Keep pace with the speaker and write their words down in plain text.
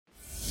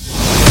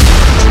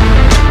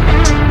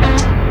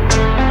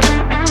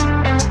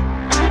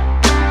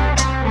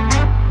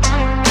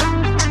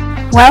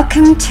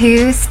Welcome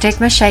to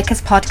Stigma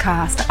Shakers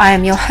podcast. I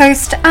am your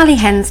host, Ali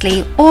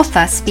Hensley,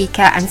 author,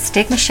 speaker, and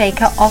stigma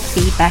shaker of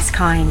the best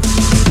kind.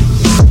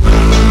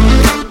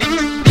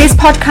 This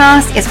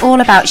podcast is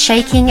all about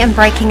shaking and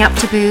breaking up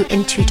taboo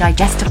into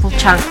digestible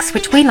chunks,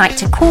 which we like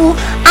to call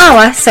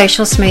our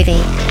social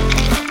smoothie.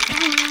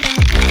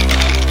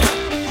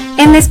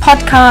 In this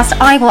podcast,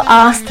 I will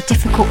ask the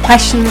difficult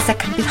questions that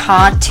can be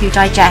hard to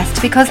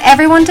digest because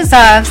everyone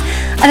deserves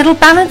a little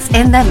balance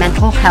in their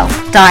mental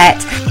health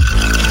diet.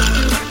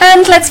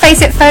 And let's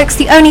face it, folks,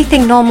 the only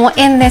thing normal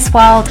in this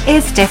world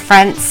is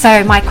different.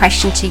 So my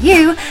question to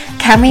you,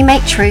 can we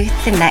make truth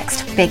the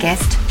next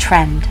biggest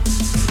trend?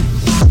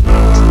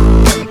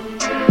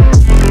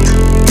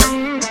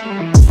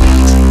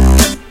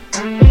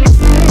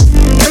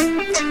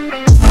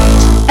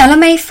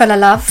 Ellamae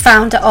Fullalove,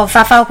 founder of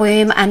Vava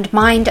Womb and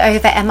Mind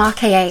Over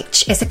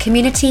MRKH, is a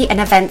community and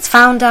events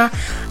founder,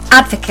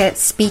 advocate,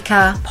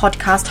 speaker,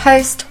 podcast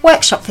host,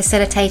 workshop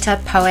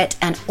facilitator, poet,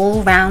 and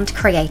all-round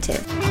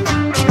creative.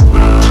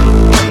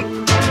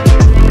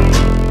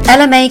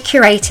 Ellamae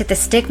curated the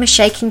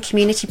stigma-shaking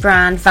community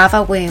brand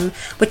Vava Womb,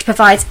 which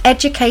provides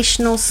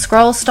educational,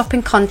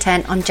 scroll-stopping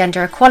content on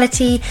gender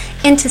equality,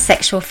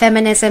 intersexual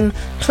feminism,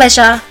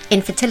 pleasure,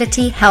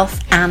 infertility,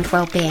 health, and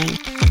well-being.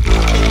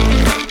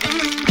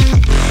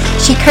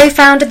 She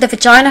co-founded the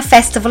Vagina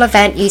Festival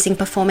event using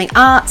performing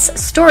arts,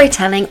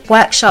 storytelling,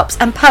 workshops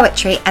and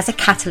poetry as a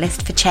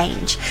catalyst for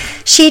change.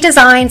 She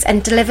designs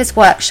and delivers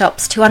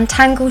workshops to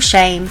untangle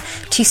shame,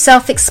 to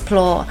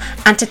self-explore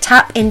and to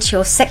tap into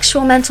your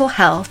sexual mental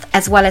health,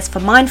 as well as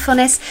for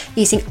mindfulness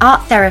using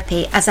art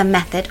therapy as a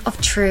method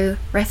of true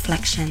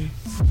reflection.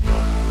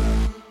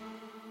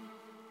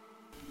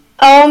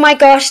 Oh my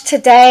gosh,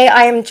 today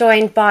I am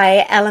joined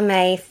by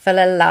Ellamae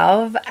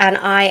Fullalove, and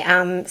I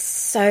am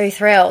so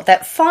thrilled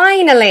that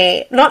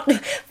finally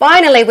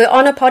we're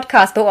on a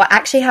podcast, but we're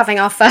actually having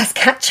our first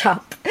catch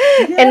up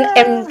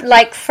in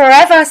like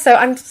forever. So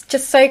I'm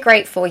just so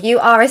grateful. You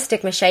are a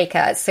stigma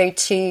shaker, so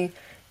to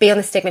be on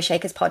the Stigma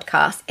Shakers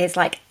podcast is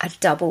like a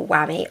double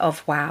whammy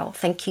of wow.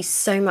 Thank you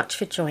so much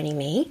for joining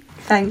me.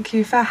 Thank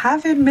you for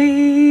having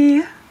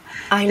me.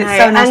 I know. It's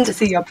so nice to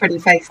see your pretty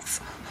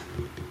face.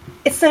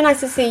 It's so nice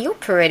to see your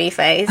pretty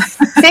face.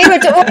 See, we're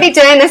already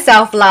doing the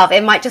self-love.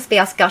 It might just be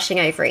us gushing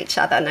over each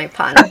other, no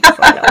pun.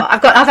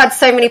 I've had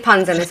so many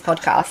puns in this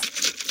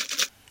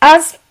podcast.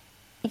 As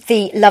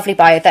the lovely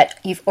bio that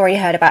you've already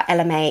heard about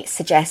Ellamae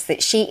suggests,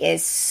 that she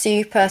is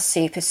super,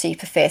 super,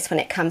 super fierce when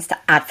it comes to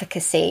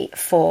advocacy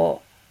for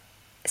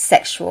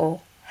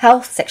sexual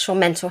health, sexual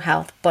mental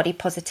health, body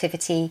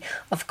positivity,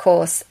 of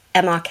course,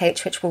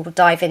 MRKH, which we'll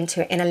dive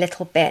into in a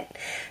little bit.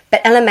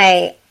 But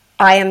Ellamae,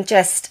 I am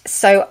just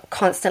so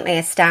constantly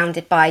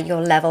astounded by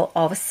your level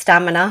of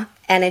stamina,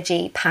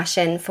 energy,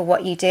 passion for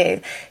what you do.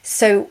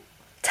 So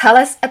tell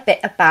us a bit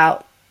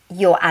about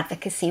your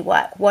advocacy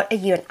work. What are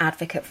you an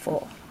advocate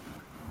for?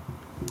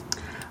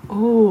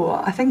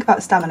 Oh, I think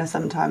about stamina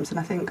sometimes, and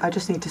I think I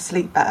just need to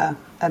sleep better,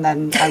 and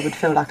then I would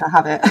feel like I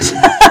have it.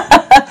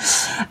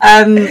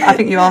 I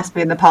think you asked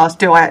me in the past,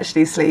 do I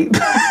actually sleep?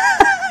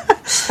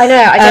 I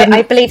know.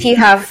 I believe you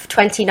have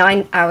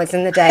 29 hours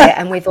in the day,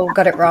 and we've all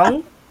got it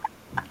wrong.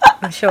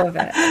 I'm sure of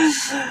it.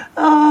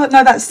 Oh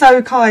no, that's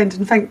so kind,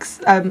 and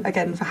thanks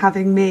again for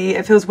having me.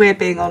 It feels weird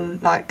being on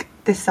like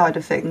this side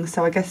of things,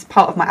 so I guess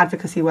part of my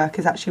advocacy work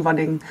is actually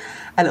running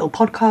a little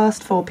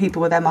podcast for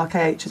people with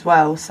MRKH as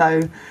well.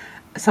 So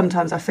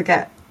sometimes I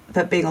forget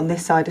that being on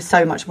this side is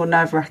so much more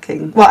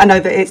nerve-wracking. Well, I know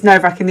that it's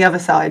nerve-wracking the other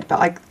side, but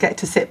I get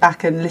to sit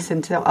back and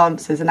listen to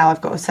answers, and now I've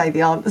got to say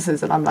the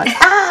answers, and I'm like,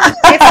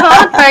 It's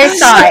hard both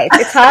sides.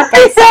 It's hard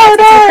both sides.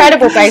 It's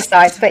incredible both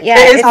sides, but yeah.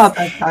 It is hard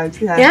both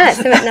sides, yeah. Yeah, it's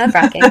a bit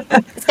nerve-wracking,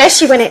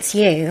 especially when it's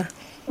you.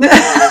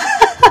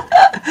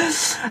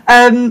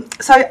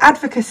 So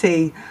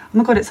advocacy, oh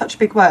my God, it's such a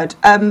big word.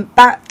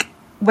 Back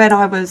when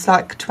I was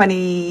like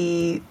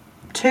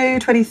 22,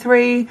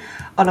 23,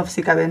 I'll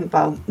obviously go in,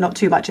 well, not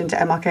too much into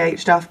MRKH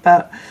stuff,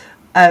 but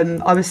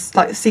I was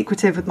like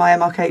secretive with my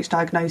MRKH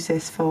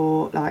diagnosis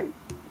for like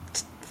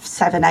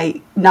 7,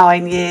 8,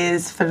 9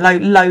 years, for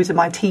loads of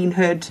my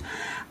teenhood,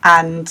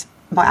 and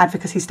my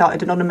advocacy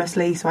started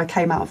anonymously, so I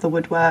came out of the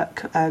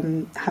woodwork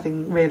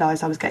having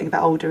realised I was getting a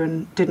bit older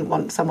and didn't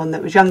want someone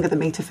that was younger than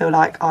me to feel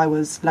like I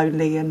was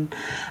lonely and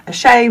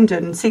ashamed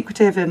and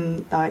secretive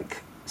and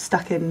like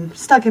stuck in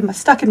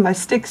my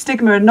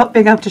stigma and not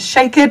being able to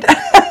shake it.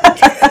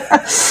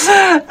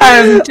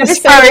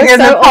 Just throwing in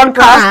the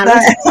podcast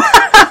there.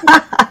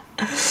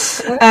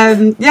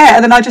 And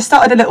then I just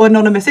started a little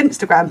anonymous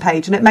Instagram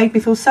page, and it made me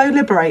feel so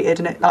liberated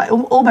and it like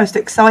almost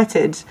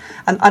excited.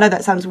 And I know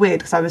that sounds weird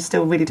because I was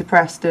still really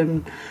depressed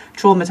and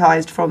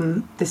traumatized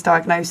from this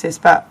diagnosis,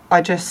 but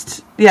I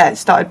just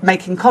started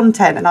making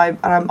content, and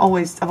I've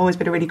always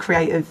been a really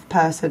creative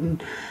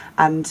person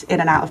and in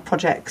and out of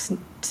projects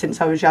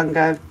since I was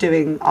younger,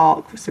 doing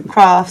arts and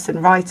crafts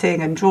and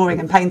writing and drawing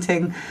and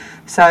painting.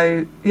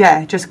 So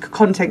yeah, just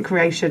content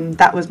creation.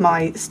 That was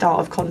my start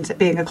of content.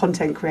 Being a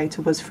content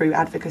creator was through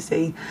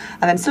advocacy,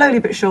 and then slowly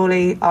but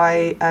surely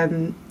I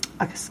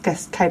I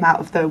guess came out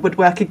of the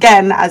woodwork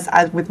again as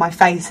with my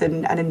face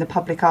and in the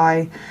public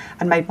eye,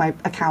 and made my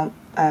account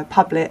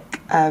public,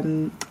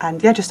 and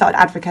just started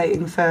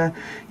advocating for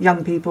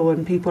young people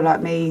and people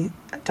like me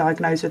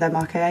diagnosed with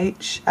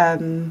MRKH,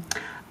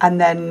 and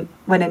then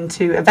went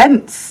into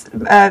events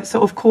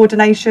sort of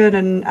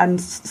coordination and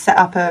set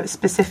up a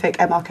specific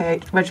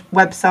MRKH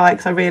website,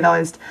 because I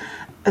realised,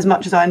 as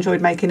much as I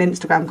enjoyed making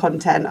Instagram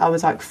content, I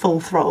was like full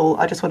throttle.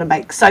 I just want to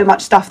make so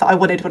much stuff that I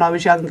wanted when I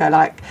was younger,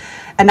 like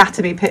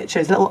anatomy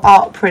pictures, little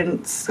art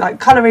prints, like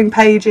colouring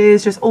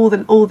pages, just all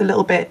the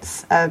little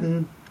bits.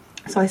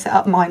 So I set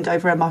up Mind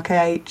Over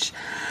MRKH,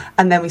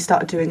 and then we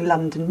started doing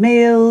London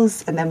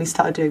meals, and then we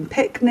started doing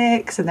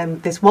picnics, and then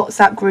this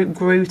WhatsApp group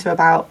grew to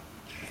about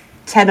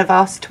 10 of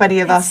us, 20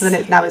 of us, and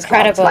then now it's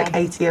got up to like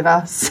 80 of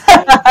us.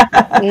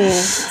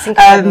 It's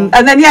incredible.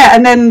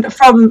 And then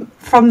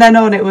from then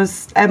on it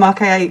was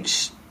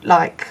MRKH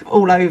like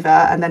all over,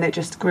 and then it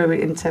just grew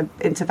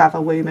into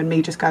Vava Womb, and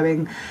me just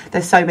going,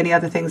 there's so many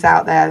other things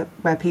out there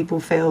where people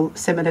feel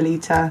similarly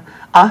to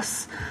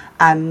us,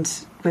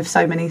 and with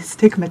so many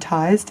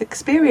stigmatized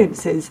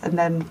experiences, and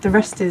then the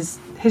rest is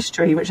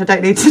history, which I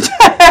don't need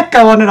to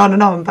go on and on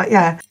and on, but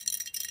yeah.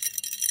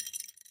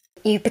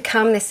 You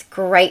become this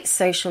great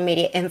social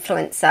media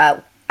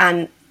influencer,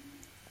 and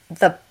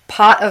the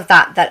part of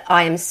that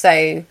I am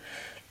so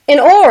in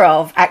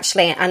awe of,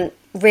 actually, and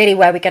really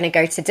where we're going to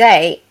go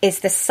today,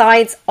 is the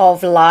sides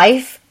of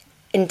life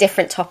in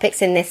different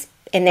topics. In this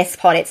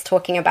pod, it's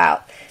talking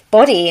about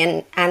body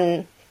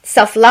and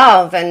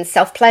self-love and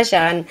self-pleasure,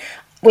 and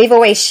we've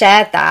always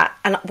shared that.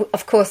 And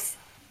of course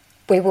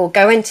we will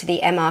go into the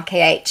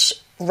MRKH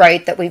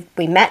road that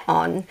we met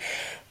on,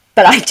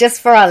 but I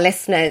just, for our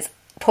listeners,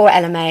 poor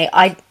Ellamae,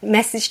 I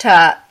messaged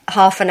her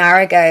half an hour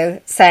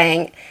ago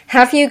saying,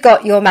 have you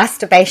got your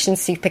masturbation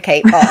super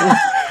cape on?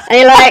 And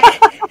you're like,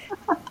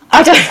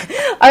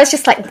 I was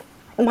just like,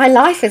 my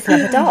life is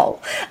never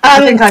dull.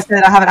 I think I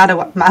said I haven't had a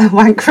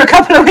wank for a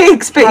couple of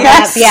weeks, but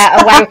yes.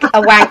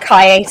 A wank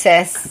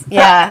hiatus.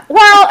 Yeah.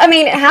 Well, I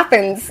mean, it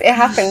happens.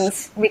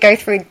 We go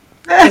through,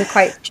 in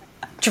quite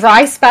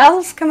dry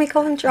spells. Can we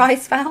call them dry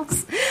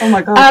spells? Oh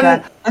my God,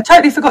 yeah. I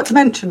totally forgot to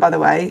mention, by the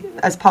way,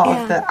 as part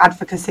of the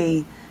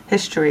advocacy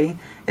history,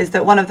 is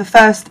that one of the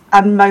first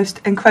and most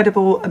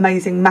incredible,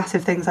 amazing,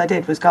 massive things I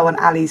did was go on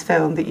Ali's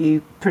film that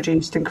you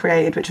produced and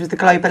created, which was the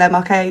Global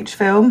MRKH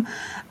film.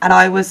 And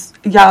I was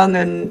young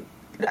and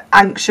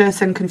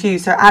anxious and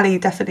confused. So Ali,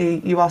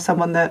 definitely, you are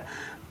someone that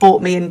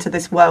brought me into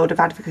this world of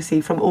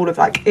advocacy from all of,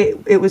 like,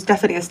 it was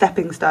definitely a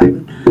stepping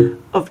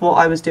stone of what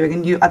I was doing.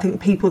 And I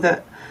think people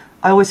that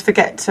I always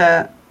want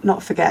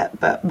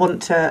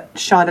to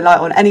shine a light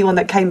on, anyone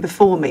that came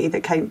before me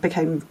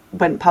that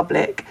went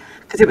public,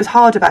 because it was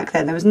harder back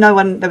then. There was no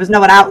one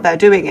out there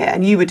doing it,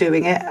 and you were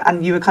doing it,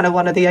 and you were kind of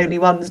one of the only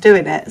ones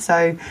doing it. So,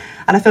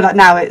 and I feel like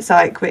now it's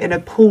like we're in a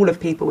pool of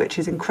people, which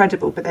is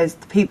incredible, but there's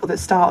the people that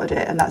started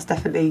it, and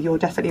you're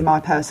definitely my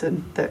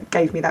person that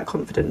gave me that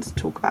confidence to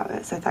talk about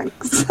it. So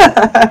thanks.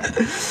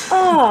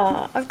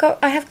 I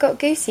have got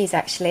goosies,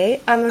 actually.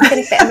 I'm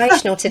feeling a bit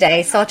emotional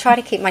today, so I'll try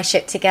to keep my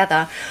shit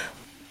together.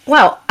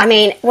 Well, I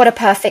mean, what a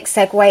perfect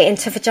segue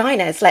into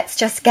vaginas. Let's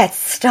just get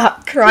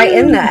stuck right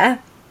in there.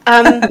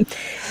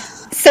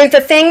 So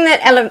the thing that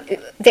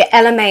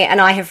Ellamae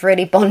and I have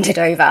really bonded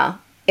over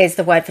is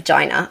the word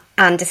vagina,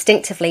 and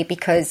distinctively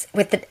because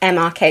with the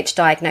MRKH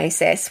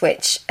diagnosis,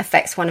 which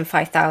affects 1 in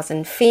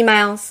 5,000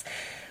 females,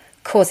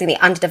 causing the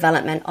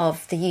underdevelopment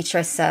of the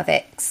uterus,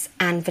 cervix,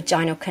 and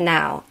vaginal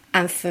canal.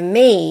 And for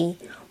me,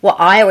 what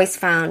I always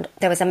found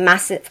there was a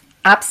massive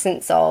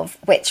absence of,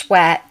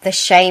 where the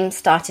shame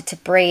started to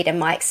breed in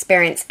my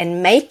experience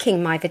in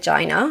making my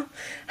vagina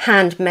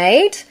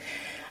handmade,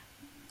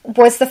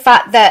 was the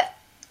fact that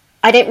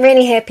I didn't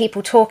really hear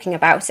people talking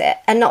about it.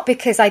 And not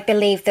because I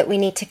believe that we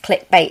need to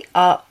clickbait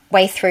our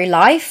way through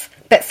life,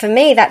 but for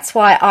me, that's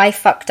why I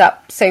fucked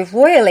up so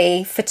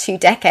royally for 2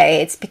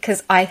 decades,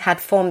 because I had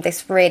formed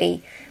this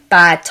really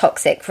bad,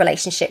 toxic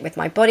relationship with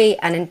my body,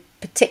 and in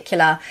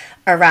particular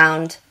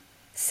around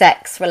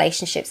sex,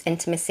 relationships,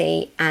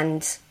 intimacy,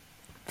 and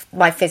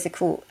my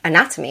physical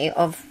anatomy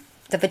of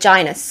the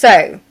vagina.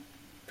 So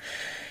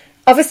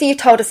obviously you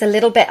told us a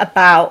little bit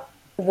about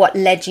what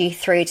led you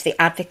through to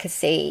the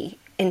advocacy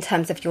in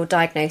terms of your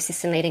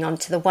diagnosis and leading on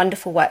to the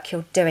wonderful work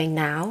you're doing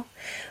now.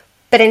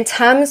 But in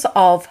terms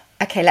of,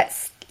 okay,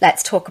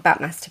 let's talk about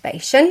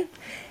masturbation.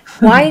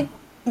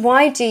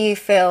 Why do you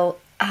feel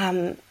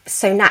you're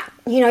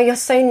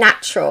so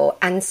natural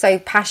and so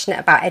passionate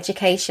about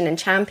education and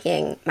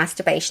championing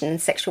masturbation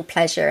and sexual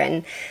pleasure,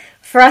 and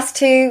for us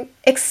to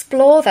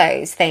explore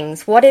those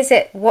things? What is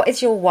it? What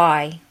is your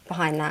why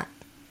behind that?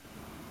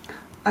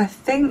 I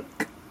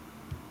think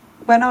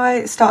when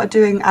I started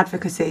doing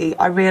advocacy,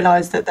 I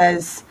realised that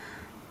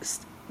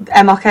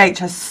MRKH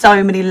has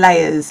so many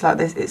layers like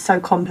this. It's so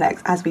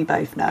complex, as we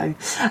both know,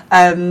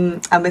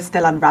 and we're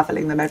still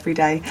unravelling them every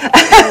day.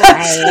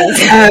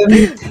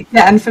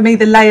 And for me,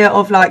 the layer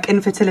of like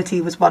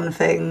infertility was one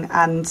thing,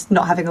 and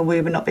not having a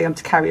womb and not being able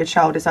to carry a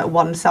child is like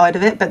one side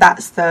of it, but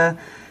that's the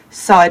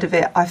side of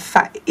it,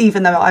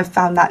 even though I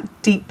found that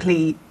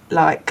deeply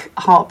like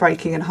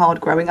heartbreaking and hard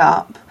growing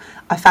up,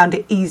 I found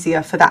it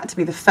easier for that to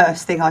be the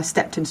first thing I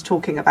stepped into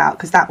talking about,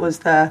 because that was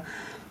the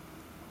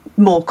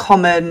more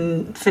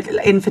common.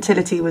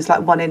 Infertility was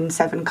like 1 in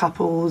 7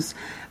 couples.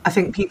 I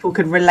think people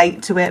could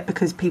relate to it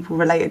because people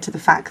related to the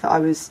fact that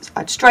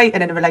I'd straight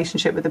and in a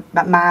relationship with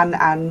a man,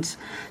 and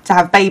to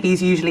have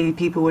babies, usually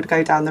people would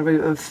go down the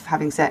route of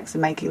having sex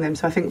and making them.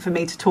 So I think for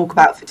me to talk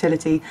about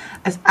fertility,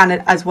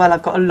 as well,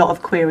 I've got a lot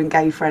of queer and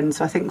gay friends,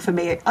 so I think for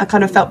me I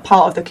kind of felt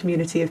part of the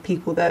community of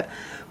people that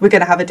were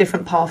going to have a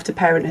different path to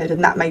parenthood,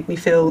 and that made me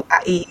feel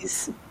at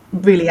ease,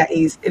 really at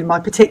ease in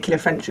my particular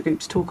friendship group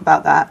to talk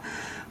about that.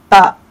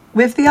 But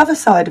with the other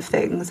side of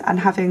things, and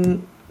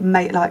having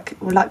made, like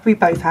we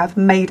both have,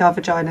 made our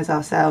vaginas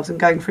ourselves, and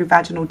going through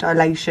vaginal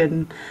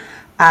dilation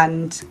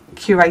and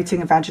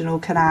curating a vaginal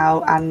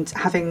canal, and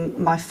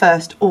having my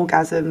first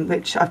orgasm,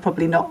 which I've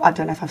probably not, I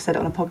don't know if I've said it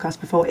on a podcast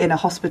before, in a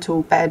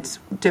hospital bed,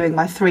 doing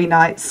my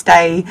 3-night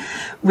stay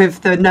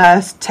with the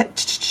nurse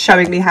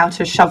showing me how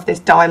to shove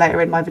this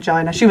dilator in my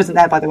vagina. She wasn't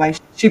there, by the way.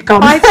 She'd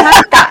gone. I've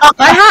heard that.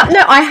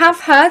 I have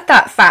heard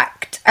that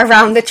fact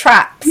around the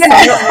traps. Yeah.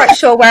 I'm not quite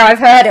sure where I've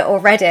heard it or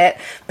read it,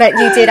 but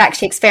you did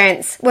actually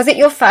experience, was it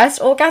your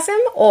first orgasm,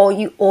 or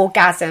you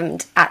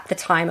orgasmed at the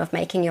time of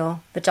making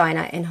your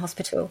vagina in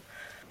hospital?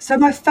 So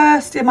my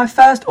first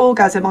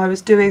orgasm, I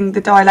was doing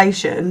the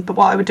dilation, but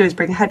what I would do is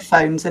bring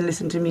headphones and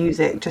listen to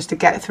music just to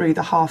get through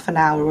the half an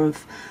hour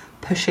of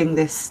pushing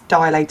this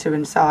dilator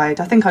inside.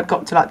 I think I'd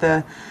got to like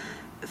the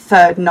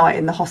 3rd night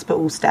in the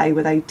hospital stay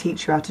where they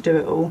teach you how to do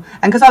it all.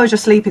 And because I was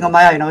just sleeping on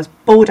my own, I was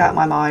bored out of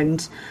my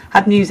mind,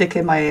 had music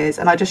in my ears,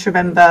 and I just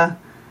remember,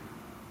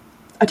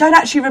 I don't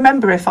actually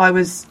remember if I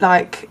was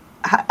like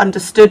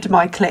understood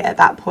my clit at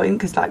that point,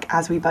 because like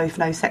as we both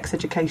know, sex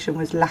education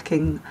was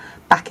lacking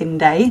back in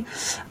day.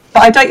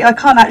 But I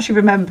can't actually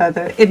remember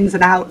the ins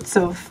and outs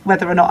of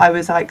whether or not I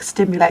was like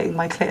stimulating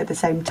my clit at the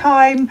same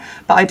time.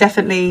 But I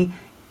definitely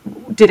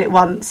did it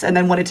once and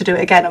then wanted to do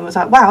it again and was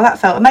like, wow, that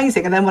felt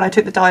amazing. And then when I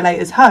took the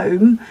dilators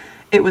home,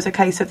 it was a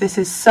case of, this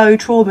is so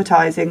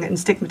traumatizing and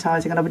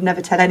stigmatizing, and I would never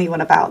tell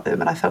anyone about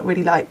them. And I felt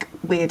really like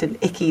weird and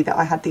icky that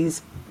I had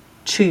these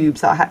tubes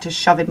that I had to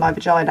shove in my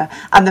vagina,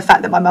 and the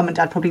fact that my mum and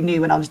dad probably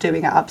knew when I was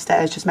doing it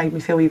upstairs just made me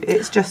feel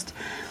it's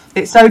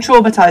so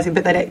traumatizing.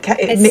 But then it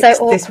mixed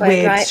so awkward, this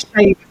weird, right?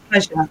 Shade of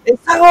pleasure.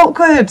 It's so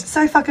awkward,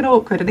 so fucking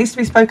awkward. It needs to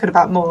be spoken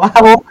about more,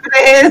 how awkward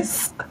it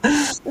is.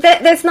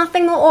 There's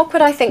nothing more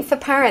awkward, I think, for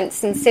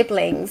parents and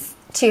siblings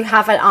to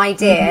have an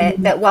idea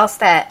that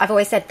whilst I've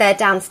always said, they're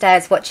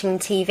downstairs watching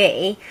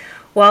TV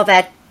while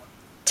their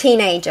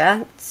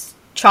teenager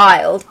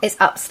child is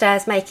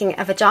upstairs making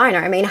a vagina.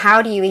 I mean,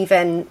 how do you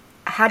even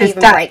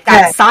break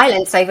that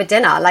silence over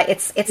dinner? Like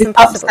it's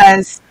impossible.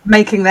 Upstairs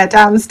making their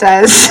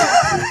downstairs.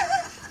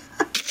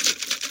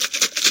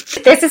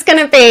 This is going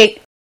to be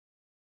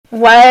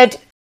word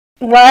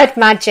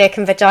magic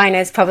and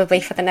vaginas probably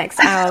for the next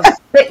hour.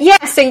 But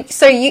yeah,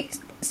 so you,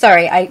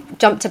 sorry, I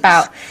jumped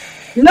about.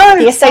 No,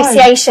 the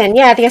association. Fine.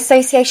 Yeah, the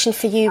association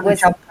for you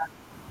was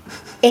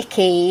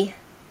icky.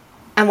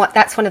 And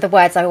that's one of the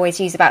words I always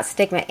use about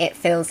stigma. It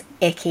feels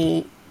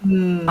icky.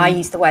 I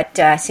use the word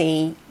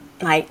dirty.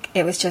 Like,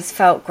 it was just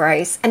felt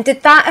gross. And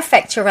did that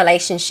affect your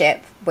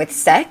relationship with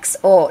sex,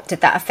 or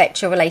did that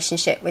affect your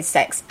relationship with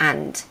sex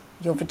and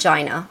your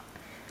vagina?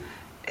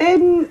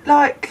 In,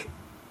 like,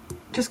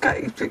 just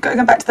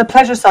going back to the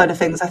pleasure side of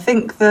things, I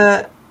think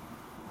the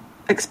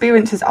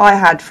experiences I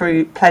had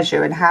through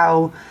pleasure and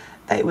how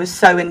it was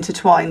so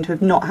intertwined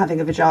with not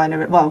having a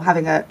vagina, well,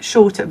 having a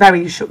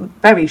very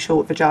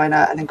short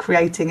vagina, and then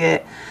creating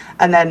it,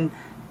 and then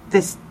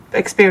this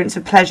experience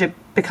of pleasure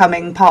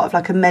becoming part of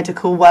like a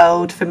medical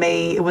world for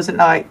me. It wasn't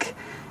like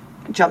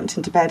jumped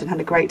into bed and had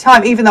a great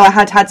time, even though I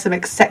had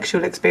some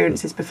sexual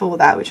experiences before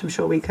that, which I'm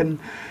sure we can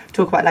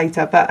talk about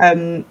later,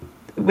 but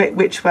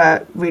which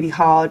were really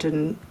hard,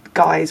 and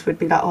guys would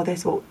be like, oh,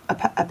 there's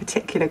a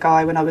particular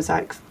guy when I was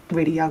like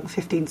really young,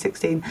 15,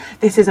 16,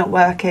 this isn't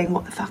working,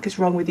 what the fuck is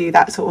wrong with you,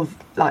 that sort of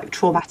like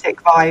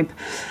traumatic vibe.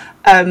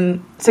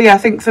 So yeah, I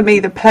think for me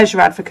the pleasure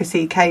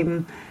advocacy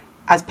came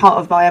as part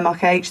of my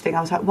MRKH thing.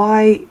 I was like,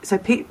 why? So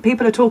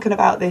people are talking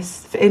about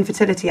this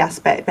infertility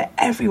aspect, but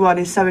everyone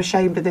is so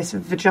ashamed of this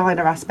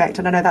vagina aspect.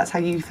 And I know that's how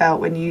you felt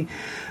when you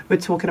were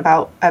talking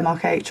about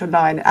MRKH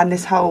online, and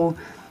this whole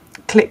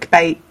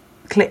clickbait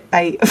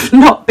of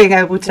not being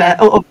able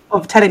to,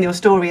 of telling your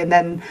story, and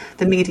then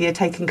the media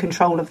taking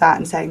control of that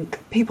and saying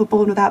people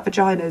born without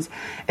vaginas.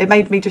 It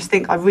made me just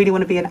think I really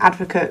want to be an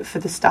advocate for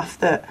the stuff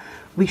that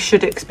we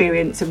should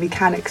experience and we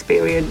can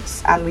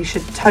experience, and we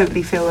should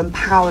totally feel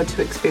empowered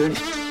to experience.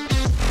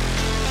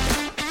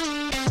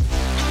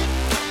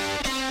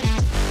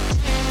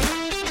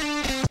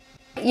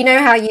 You know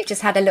how you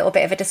just had a little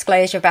bit of a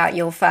disclosure about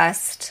your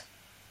first,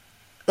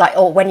 like,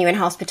 or when you were in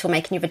hospital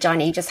making your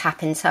vagina, you just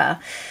happened to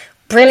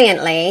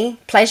brilliantly,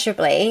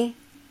 pleasurably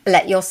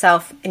let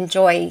yourself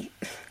enjoy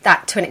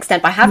that to an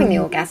extent by having the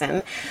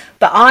orgasm.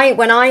 But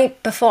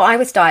before I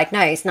was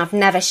diagnosed, and I've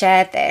never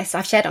shared this,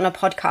 I've shared it on a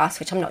podcast,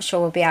 which I'm not sure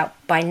will be out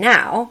by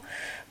now,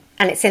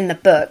 and it's in the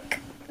book,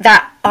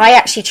 that I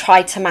actually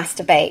tried to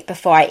masturbate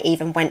before I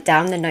even went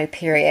down the no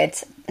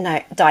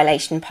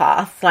dilation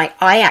path. Like,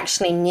 I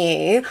actually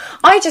knew,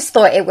 I just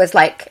thought it was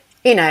like,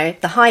 you know,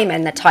 the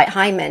hymen, the tight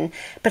hymen,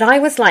 but I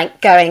was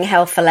like going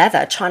hell for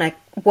leather trying to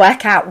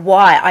work out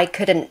why I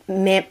couldn't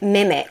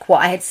mimic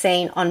what I had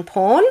seen on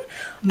porn.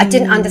 I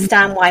didn't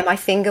understand why my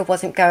finger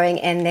wasn't going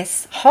in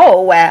this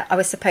hole where I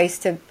was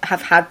supposed to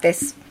have had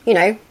this, you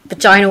know,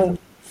 vaginal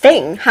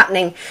thing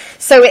happening.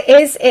 So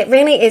it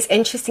really is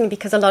interesting,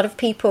 because a lot of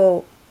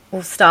people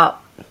will start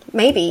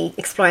maybe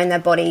exploring their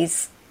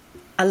bodies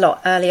a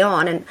lot early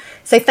on. And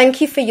so thank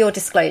you for your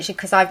disclosure,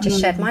 because I've just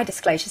shared my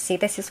disclosure. See,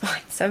 this is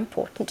why it's so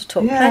important to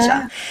talk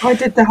pleasure. I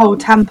did the whole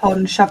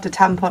tampon, shoved a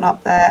tampon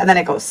up there, and then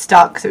it got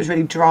stuck because it was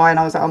really dry, and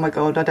I was like, oh my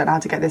god, I don't know how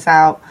to get this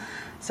out.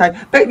 So,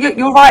 but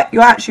you're right,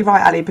 you're actually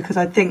right, Ali, because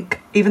I think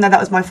even though that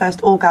was my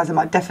first orgasm,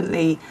 I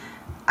definitely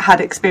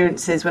had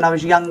experiences when I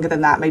was younger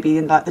than that, maybe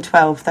in like the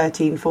 12,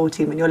 13,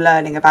 14, when you're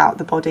learning about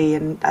the body,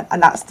 and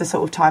that's the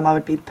sort of time I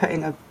would be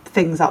putting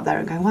things up there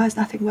and going, why is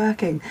nothing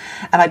working?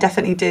 And I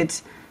definitely did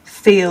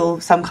feel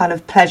some kind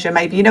of pleasure,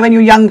 maybe, you know, when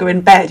you're younger in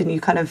bed and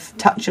you kind of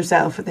touch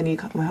yourself, and then you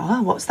kind of,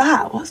 oh, what's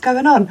that? What's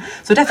going on?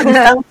 So I definitely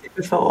felt it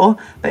before,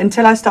 but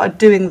until I started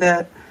doing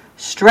the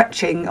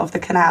stretching of the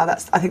canal,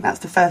 I think that's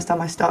the first time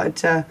I started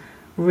to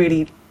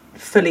really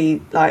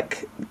fully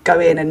like go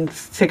in and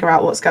figure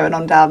out what's going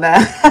on down there.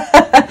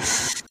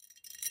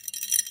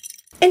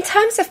 In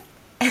terms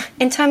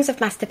of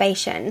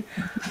masturbation,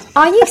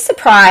 are you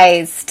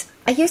surprised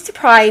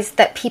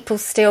that people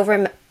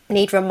still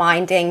need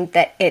reminding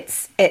that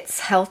it's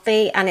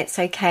healthy and it's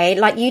okay?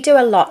 Like, you do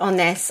a lot on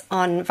this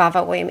on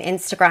Vavavoom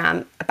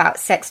Instagram about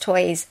sex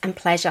toys and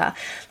pleasure.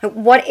 Like,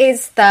 what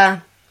is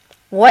the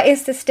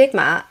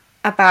stigma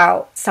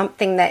about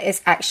something that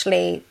is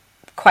actually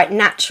quite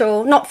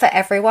natural, not for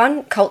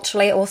everyone,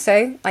 culturally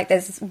also, like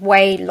there's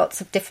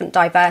lots of different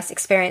diverse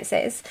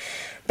experiences,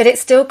 but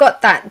it's still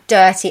got that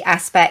dirty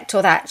aspect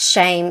or that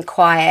shame,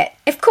 quiet.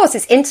 Of course,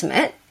 it's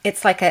intimate.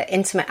 It's like an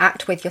intimate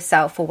act with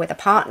yourself or with a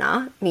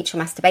partner, mutual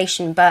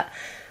masturbation. But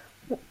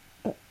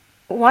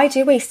why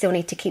do we still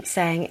need to keep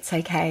saying it's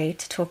okay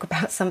to talk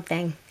about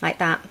something like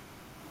that?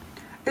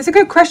 It's a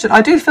good question.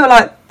 I do feel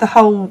like the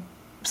whole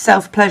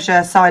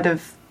self-pleasure side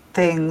of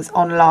things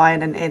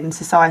online and in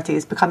society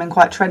is becoming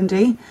quite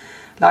trendy.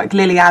 Like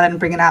Lily Allen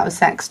bringing out a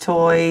sex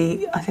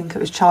toy. I think it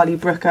was Charlie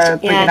Brooker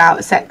bringing out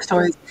a sex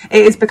toy.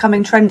 It is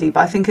becoming trendy, but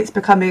I think it's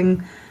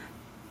becoming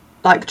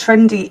like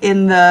trendy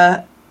in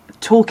the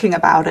talking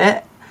about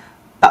it,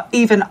 but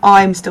even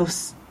I'm still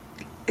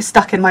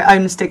stuck in my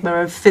own stigma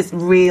of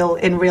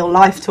in real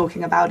life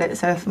talking about it.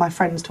 So if my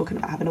friend's talking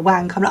about having a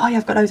wank, I'm like, oh yeah,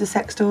 I've got loads of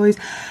sex toys.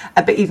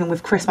 But even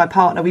with Chris, my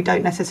partner, we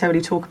don't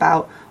necessarily talk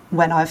about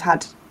when I've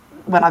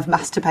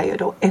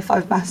masturbated or if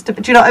I've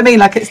masturbated. Do you know what I mean?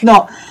 Like, it's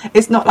not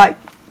like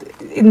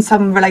in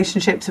some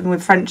relationships and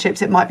with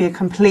friendships it might be a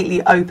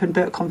completely open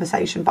book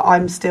conversation, but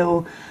I'm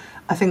still,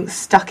 I think,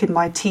 stuck in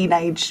my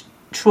teenage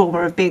trauma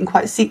of being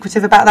quite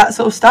secretive about that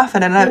sort of stuff.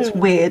 And I know it's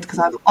weird because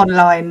I'm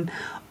online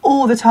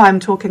all the time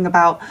talking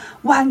about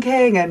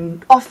wanking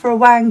and off for a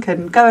wank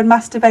and go and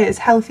masturbate, it's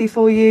healthy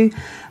for you,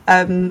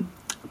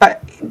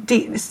 but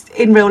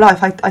in real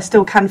life I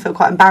still can feel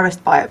quite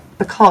embarrassed by it,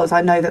 because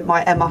I know that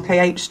my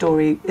MRKH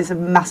story is a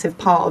massive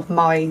part of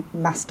my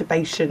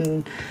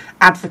masturbation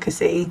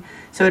advocacy.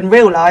 So in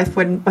real life,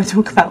 when I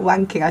talk about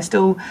wanking, I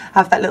still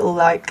have that little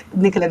like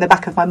niggle in the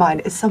back of my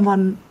mind. Is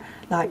someone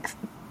like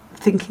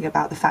thinking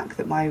about the fact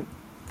that my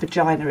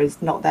vagina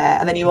is not there?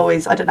 And then you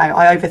always, I don't know,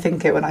 I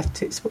overthink it when I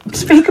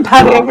speak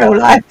about it in real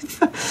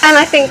life. And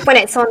I think when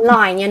it's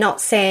online, you're not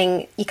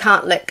saying, you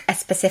can't look a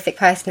specific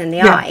person in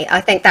the eye.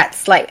 I think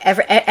that's like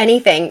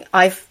anything.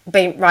 I've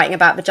been writing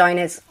about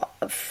vaginas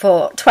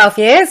for 12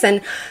 years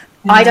and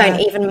I don't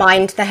even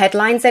mind the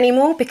headlines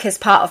anymore, because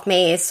part of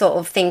me is sort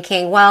of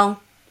thinking, well,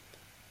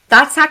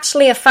 that's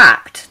actually a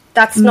fact.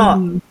 That's not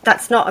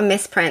a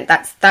misprint.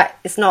 That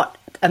is not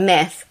a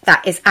myth.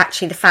 That is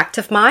actually the fact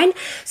of mine.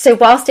 So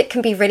whilst it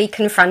can be really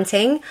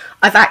confronting,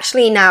 I've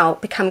actually now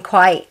become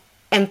quite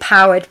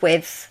empowered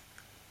with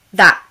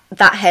that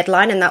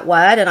headline and that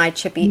word, and I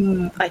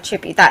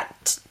attribute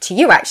that to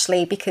you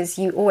actually, because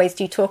you always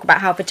do talk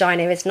about how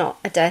vagina is not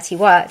a dirty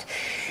word.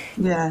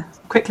 Yeah.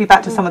 Quickly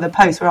back to some of the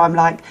posts where I'm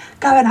like,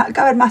 go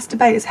and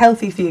masturbate, it's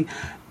healthy for you.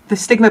 The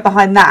stigma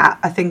behind that,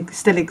 I think,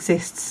 still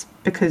exists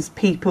because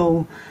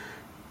people,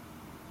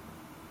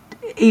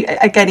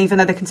 again, even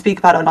though they can speak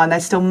about it online,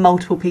 there's still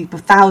multiple people,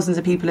 thousands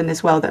of people in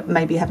this world that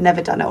maybe have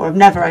never done it or have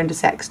never owned a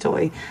sex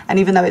toy. And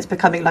even though it's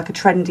becoming like a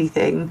trendy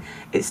thing,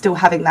 it's still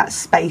having that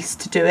space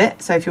to do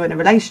it. So if you're in a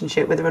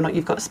relationship, whether or not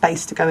you've got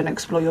space to go and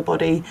explore your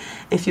body,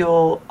 if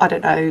you're, I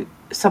don't know,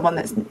 someone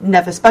that's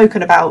never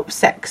spoken about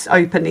sex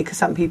openly, because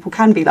some people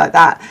can be like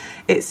that,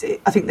 I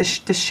think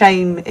the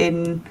shame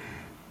in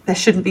there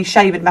shouldn't be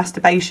shame in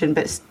masturbation,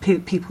 but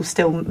people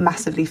still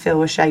massively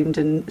feel ashamed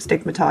and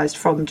stigmatized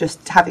from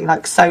just having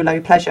like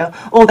solo pleasure,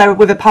 or they're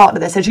with a partner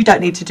that says you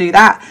don't need to do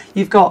that,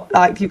 you've got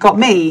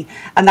me,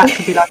 and that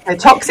could be like a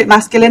toxic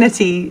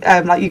masculinity.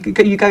 Like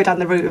you go down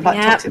the route of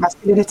like toxic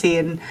masculinity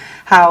and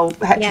how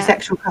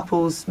heterosexual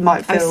couples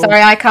might feel. I'm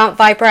sorry, I can't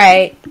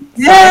vibrate.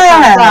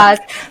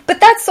 But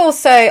that's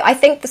also, I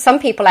think some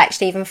people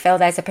actually even feel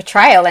there's a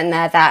portrayal in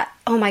there that,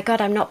 oh my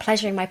God, I'm not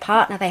pleasuring my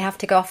partner, they have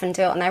to go off and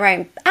do it on their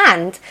own.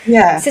 And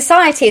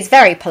society is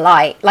very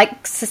polite,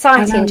 like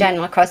society in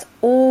general, across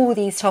all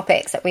these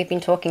topics that we've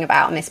been talking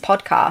about on this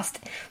podcast.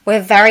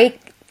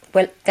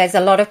 There's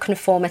a lot of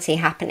conformity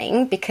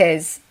happening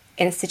because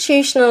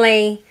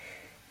institutionally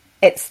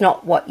it's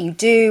not what you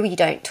do. You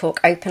don't talk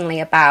openly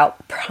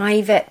about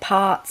private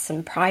parts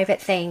and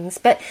private things,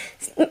 but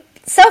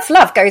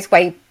self-love goes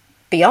way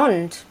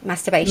beyond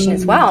masturbation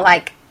as well.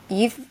 Like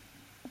the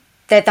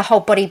whole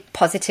body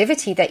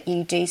positivity that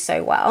you do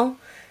so well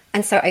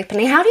and so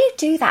openly. How do you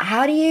do that?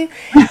 How do you,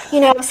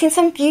 I've seen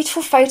some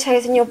beautiful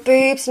photos in your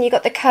boobs and you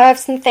got the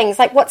curves and things.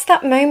 Like, what's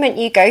that moment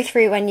you go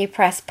through when you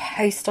press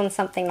post on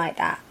something like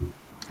that?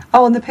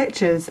 Oh, on the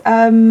pictures.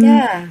 I don't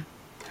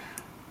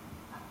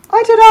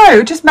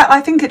know.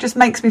 I think it just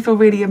makes me feel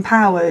really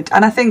empowered.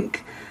 And I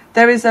think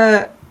there is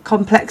a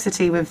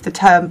complexity with the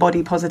term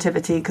body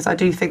positivity, because I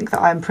do think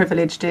that I'm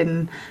privileged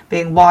in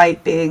being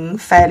white, being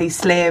fairly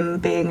slim,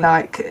 being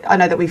like, I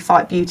know that we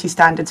fight beauty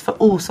standards for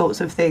all sorts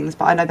of things,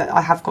 but I know that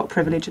I have got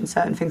privilege in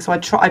certain things. So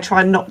I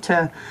try not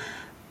to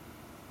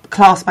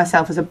class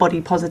myself as a body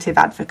positive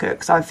advocate,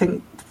 because I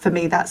think for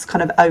me that's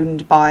kind of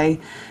owned by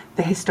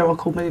the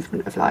historical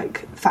movement of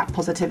like fat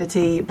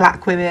positivity,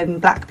 black women,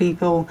 black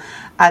people,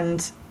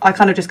 and I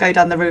kind of just go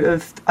down the route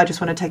of I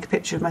just want to take a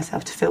picture of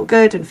myself to feel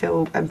good and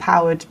feel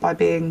empowered by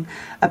being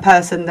a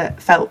person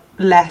that felt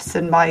less,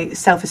 and my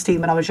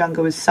self-esteem when I was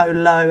younger was so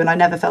low and I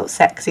never felt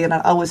sexy, and I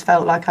always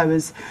felt like I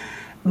was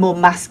more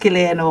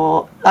masculine,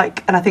 or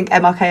like, and I think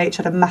MRKH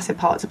had a massive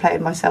part to play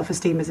in my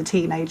self-esteem as a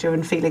teenager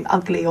and feeling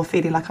ugly or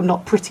feeling like I'm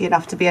not pretty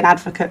enough to be an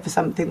advocate for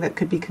something that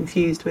could be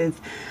confused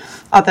with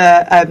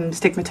other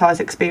stigmatized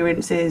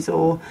experiences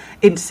or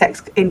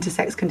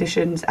intersex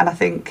conditions. And I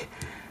think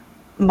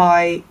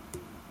my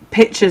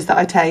pictures that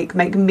I take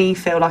make me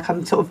feel like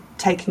I'm sort of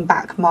taking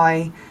back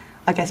my,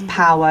 I guess,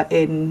 power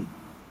in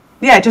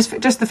just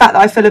the fact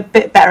that I feel a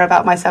bit better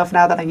about myself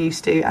now than I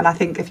used to. And I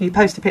think if you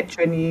post a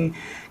picture and you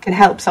can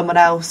help someone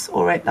else,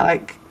 or it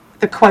like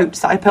the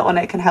quotes that I put on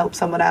it can help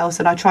someone else,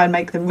 and I try and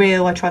make them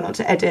real. I try not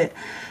to edit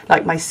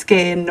like my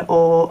skin,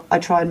 or I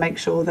try and make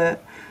sure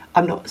that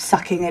I'm not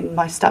sucking in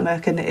my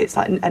stomach and it's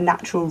like a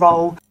natural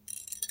roll.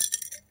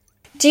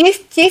 Do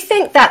you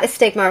think that the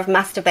stigma of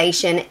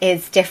masturbation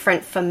is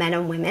different for men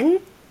and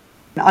women?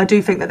 I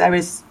do think that there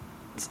is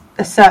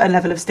a certain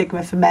level of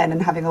stigma for men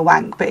and having a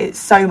wank, but it's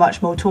so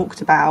much more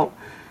talked about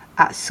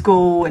at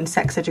school and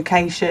sex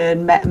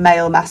education,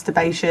 male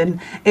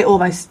masturbation. It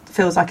almost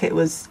feels like it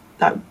was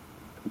like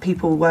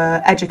people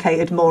were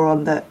educated more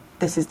on that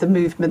this is the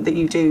movement that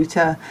you do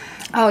to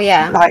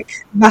like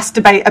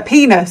masturbate a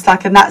penis,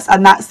 like, and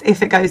that's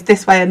if it goes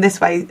this way and this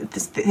way,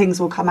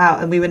 things will come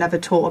out. And we were never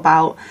taught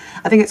about,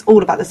 I think it's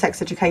all about the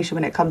sex education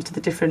when it comes to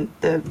the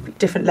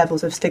different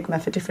levels of stigma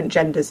for different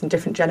genders and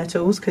different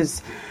genitals,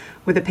 because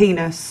with a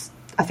penis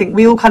I think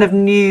we all kind of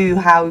knew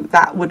how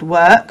that would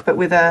work, but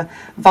with a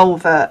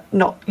vulva,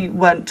 you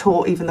weren't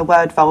taught even the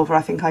word vulva.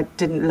 I think I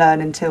didn't learn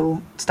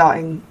until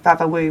starting to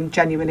have a womb.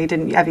 Genuinely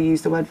didn't ever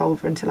use the word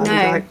vulva until I was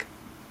like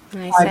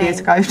 5 years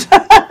ago.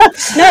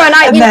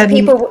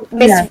 People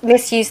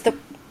misuse the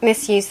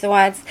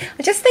words.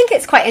 I just think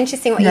it's quite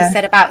interesting what you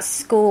said about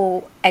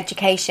school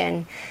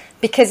education,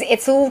 because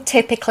it's all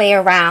typically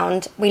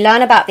around, we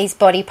learn about these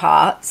body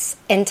parts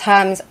in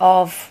terms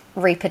of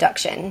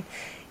reproduction.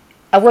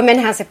 A woman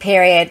has a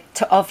period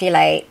to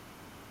ovulate,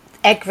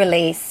 egg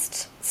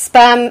released,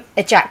 sperm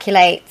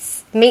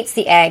ejaculates, meets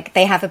the egg,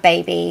 they have a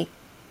baby.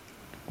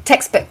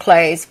 Textbook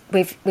close,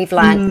 we've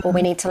learned all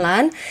we need to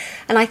learn.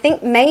 And I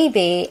think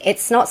maybe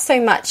it's not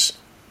so much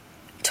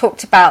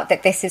talked about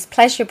that this is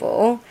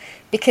pleasurable,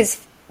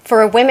 because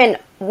for a woman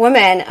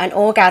an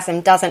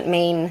orgasm doesn't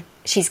mean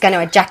she's going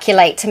to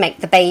ejaculate to make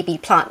the baby,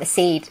 plant the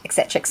seed,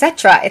 etc.,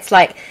 etc. It's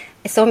like,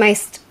 it's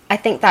almost, I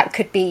think that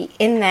could be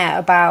in there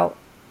about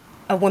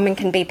a woman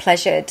can be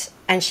pleasured,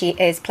 and she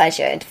is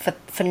pleasured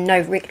for no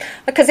reason.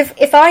 Because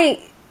if I,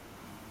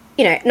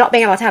 not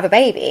being able to have a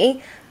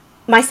baby,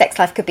 my sex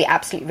life could be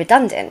absolutely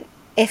redundant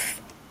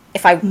if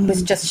I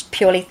was just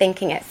purely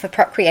thinking it for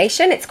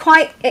procreation. It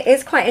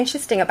is quite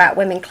interesting about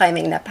women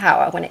claiming their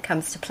power when it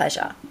comes to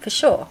pleasure, for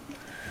sure.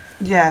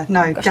 Yeah,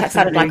 no, gosh, definitely. That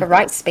sounded like a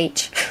right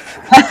speech.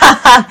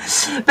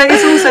 But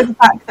it's also the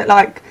fact that,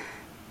 like,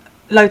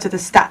 loads of the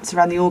stats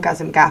around the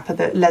orgasm gap are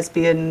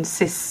that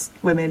cis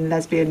women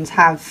lesbians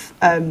have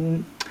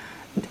 80%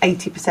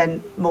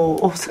 more,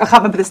 or I can't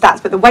remember the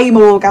stats, but the way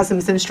more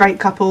orgasms than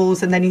straight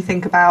couples. And then you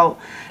think about,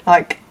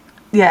 like,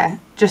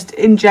 just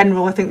in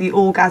general, I think the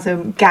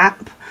orgasm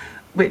gap,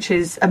 which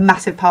is a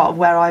massive part of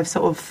where I've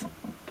sort of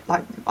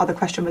like other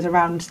question was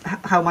around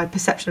how my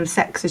perception of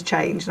sex has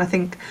changed. And I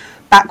think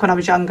back when I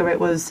was younger, it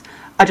was,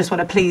 I just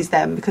want to please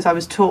them, because I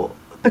was taught,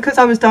 because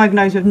I was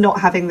diagnosed with not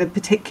having the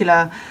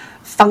particular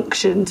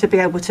function to be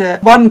able to,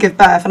 one, give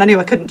birth, and I knew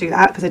I couldn't do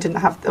that because I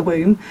didn't have a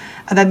womb,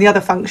 and then the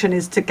other function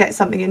is to get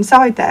something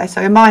inside there.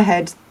 So in my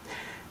head,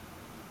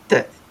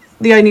 that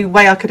the only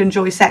way I could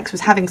enjoy sex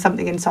was having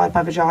something inside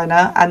my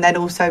vagina, and then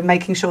also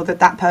making sure that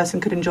that person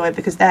could enjoy it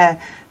because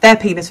their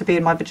penis would be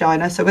in my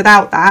vagina. So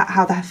without that,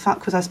 how the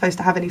fuck was I supposed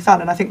to have any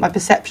fun? And I think my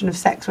perception of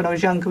sex when I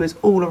was younger was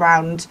all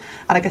around,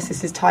 and I guess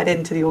this is tied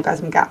into the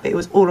orgasm gap, but it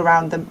was all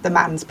around the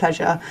man's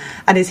pleasure.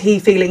 And is he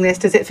feeling this?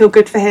 Does it feel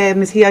good for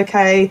him? Is he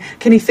okay?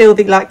 Can he feel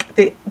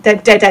the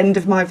dead end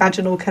of my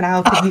vaginal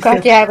canal? Can he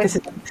feel, yeah, this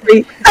is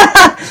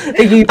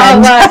the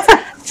U-bend.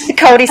 The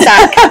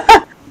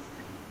cul-de-sac.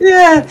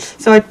 Yeah,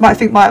 so I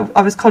think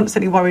I was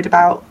constantly worried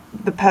about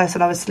the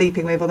person I was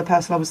sleeping with or the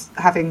person I was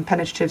having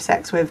penetrative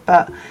sex with.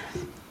 But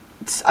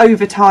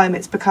over time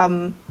it's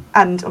become,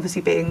 and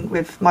obviously being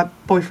with my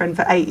boyfriend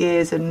for 8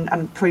 years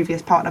and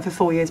previous partner for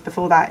 4 years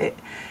before that,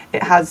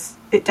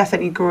 it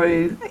definitely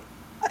grew.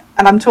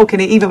 And I'm talking,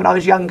 even when I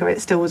was younger,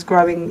 it still was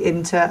growing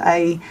into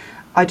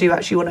I do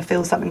actually want to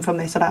feel something from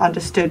this. And I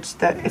understood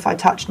that if I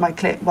touched my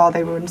clit while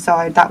they were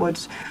inside, that would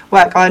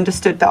work. I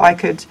understood that I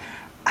could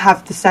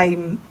have the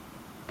same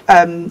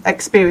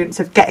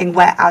experience of getting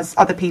wet as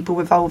other people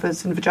with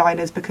vulvas and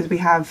vaginas, because we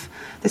have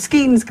the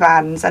Skene's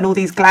glands and all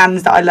these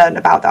glands that I learned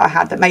about that I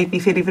had, that made me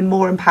feel even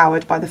more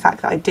empowered by the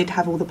fact that I did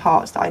have all the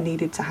parts that I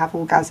needed to have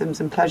orgasms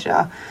and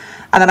pleasure.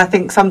 And then I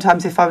think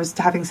sometimes if I was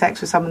having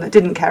sex with someone that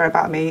didn't care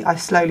about me, I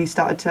slowly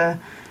started to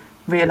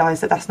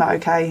realise that that's not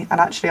okay, and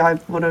actually I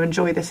want to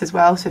enjoy this as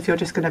well. So if you're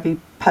just going to be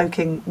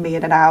poking me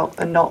in and out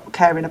and not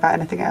caring about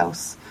anything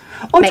else,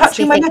 or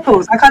touching my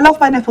nipples, like I love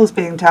my nipples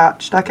being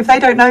touched. Like if they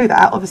don't know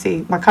that,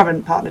 obviously my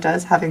current partner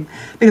does, having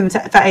been with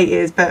them for 8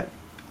 years, but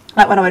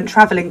like when I went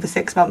travelling for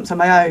 6 months on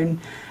my own,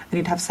 and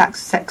you'd have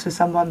sex with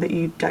someone that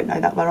you don't know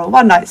that well, or a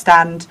one night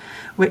stand,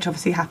 which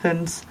obviously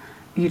happens,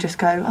 you just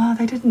go, oh,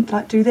 they didn't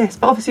like do this.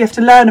 But obviously you have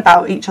to learn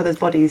about each other's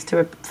bodies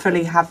to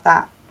fully have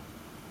that.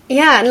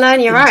 Yeah, and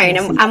learn your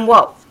own and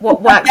what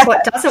works,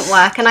 what doesn't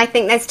work. And I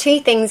think there's two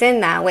things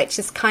in there, which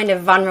is kind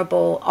of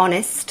vulnerable,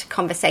 honest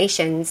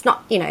conversations.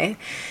 Not,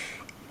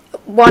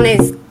 one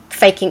is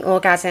faking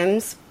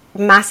orgasms,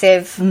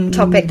 massive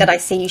topic that I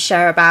see you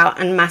share about,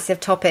 and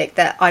massive topic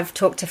that I've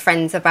talked to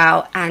friends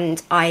about,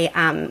 and I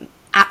am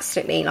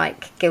absolutely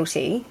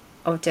guilty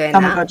of doing that.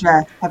 Oh my God,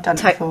 yeah, I've done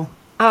it before.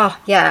 Oh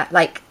yeah,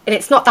 and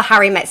it's not the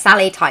Harry Met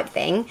Sally type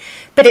thing,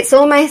 but it's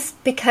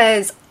almost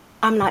because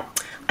I'm like,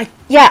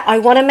 I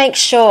want to make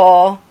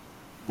sure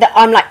that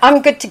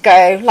I'm good to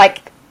go.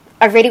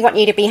 I really want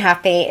you to be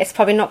happy. It's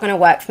probably not going to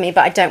work for me,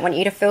 but I don't want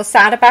you to feel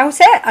sad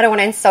about it. I don't want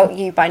to insult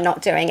you by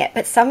not doing it.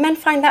 But some men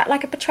find that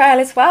like a betrayal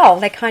as well.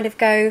 They kind of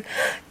go,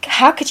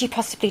 how could you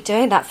possibly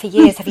do that for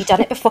years? Have you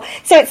done it before?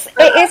 So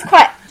it is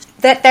quite,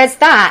 there's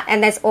that.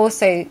 And there's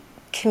also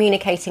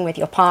communicating with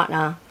your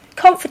partner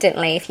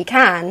confidently, if you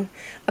can,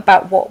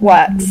 about what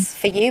works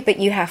for you. But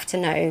you have to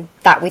know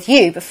that with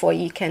you before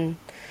you can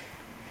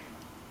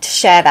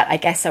share that, I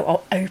guess,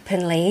 or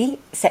openly,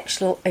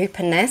 sexual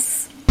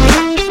openness.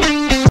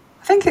 I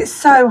think it's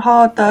so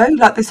hard though,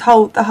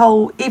 the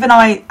whole, even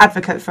I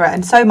advocate for it,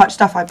 and so much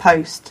stuff I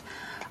post,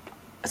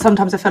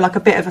 sometimes I feel like a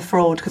bit of a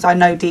fraud, because I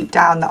know deep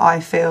down that I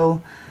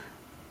feel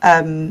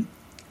in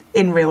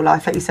real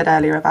life, like you said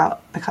earlier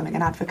about becoming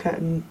an advocate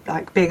and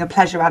being a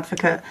pleasure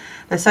advocate,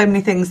 there's so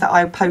many things that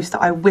I post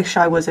that I wish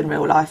I was in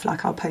real life.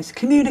 I'll post,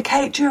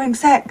 communicate during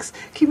sex,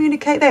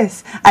 communicate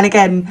this, and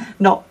again,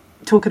 not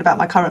talking about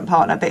my current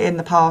partner, but in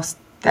the past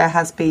there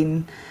has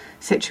been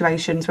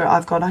situations where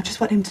I've gone, I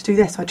just want him to do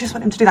this, or I just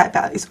want him to do that,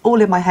 but it's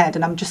all in my head,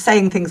 and I'm just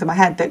saying things in my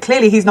head that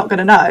clearly he's not going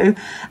to know.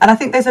 And I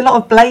think there's a lot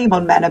of blame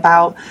on men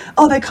about,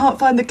 oh, they can't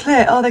find the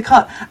clit, oh, they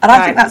can't. And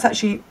I think that's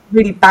actually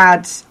really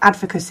bad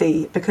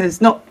advocacy,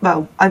 because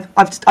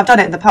I've done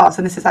it in the past,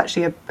 and this is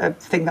actually a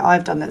thing that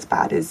I've done that's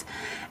bad, is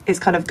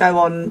kind of go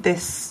on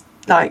this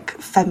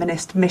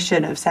feminist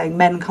mission of saying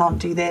men can't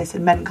do this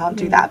and men can't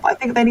do that. But I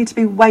think they need to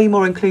be way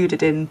more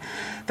included in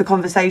the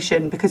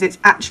conversation, because it's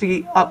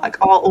actually our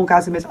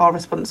orgasm is our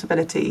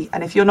responsibility.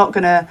 And if you're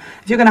gonna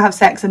have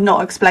sex and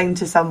not explain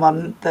to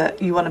someone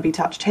that you want to be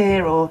touched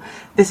here, or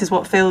this is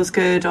what feels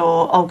good,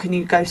 or oh, can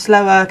you go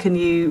slower, can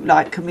we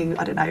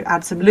I don't know,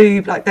 add some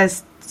lube,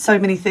 there's so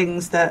many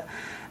things that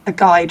a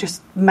guy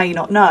just may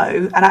not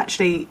know. And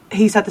actually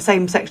he's had the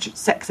same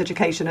sex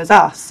education as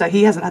us, so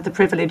he hasn't had the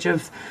privilege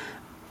of,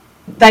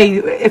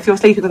 if you're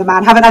sleeping with a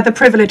man, haven't had the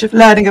privilege of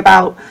learning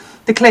about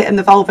the clit and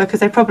the vulva, because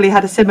they probably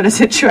had a similar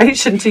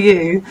situation to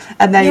you,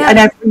 and and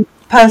every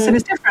person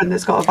is different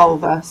that's got a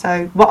vulva.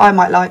 So what I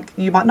might like,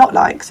 you might not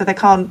like, so they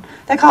can't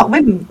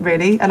win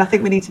really. And I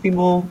think we need to be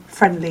more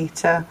friendly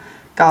to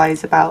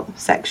guys about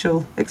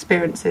sexual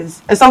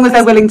experiences, as long as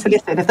they're willing to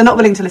listen. If they're not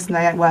willing to listen,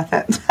 they ain't worth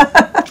it.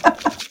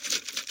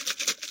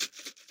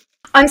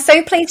 I'm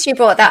so pleased you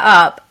brought that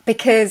up,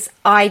 because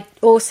I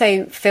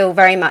also feel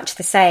very much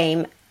the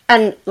same.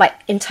 and like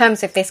in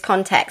terms of this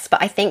context,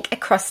 but I think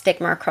across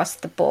stigma across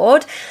the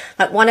board,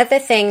 like one of the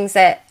things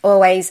that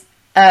always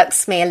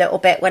irks me a little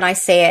bit when I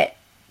see it,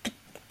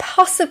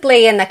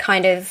 possibly in the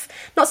kind of,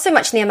 not so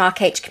much in the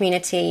MRKH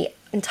community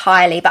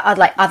entirely, but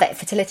like other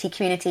fertility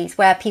communities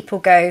where people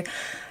go,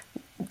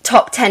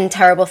 top 10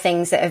 terrible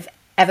things that have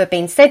ever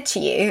been said to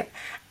you.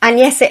 And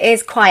yes, it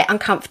is quite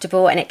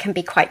uncomfortable and it can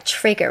be quite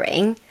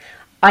triggering.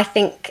 I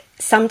think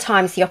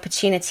sometimes the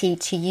opportunity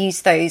to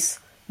use those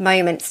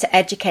moments to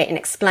educate and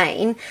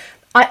explain.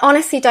 I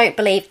honestly don't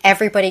believe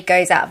everybody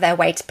goes out of their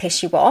way to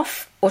piss you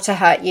off or to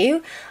hurt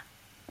you.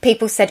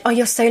 People said, oh,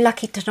 you're so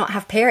lucky to not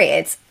have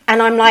periods.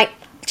 And I'm like,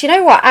 do you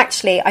know what?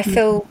 Actually, I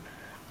feel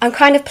I'm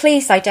kind of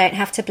pleased I don't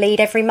have to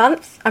bleed every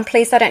month. I'm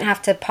pleased I don't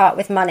have to part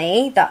with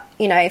money that,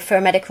 you know, for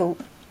a medical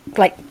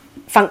like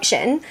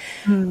function.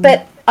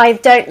 But I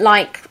don't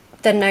like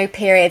the no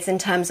periods in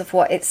terms of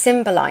what it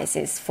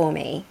symbolises for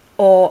me.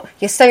 Or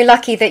you're so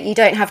lucky that you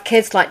don't have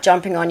kids like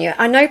jumping on you.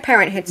 I know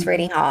parenthood's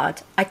really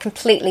hard. I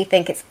completely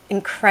think it's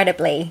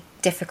incredibly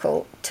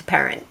difficult to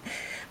parent.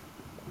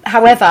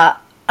 However,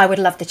 I would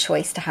love the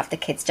choice to have the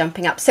kids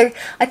jumping up. So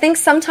I think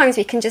sometimes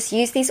we can just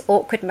use these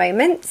awkward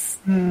moments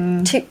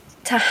to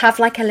have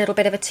like a little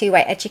bit of a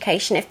two-way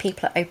education if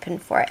people are open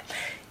for it.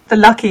 The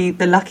lucky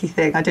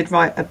thing, I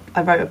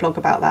wrote a blog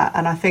about that,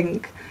 and I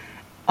think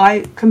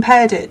I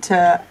compared it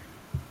to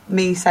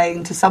me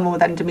saying to someone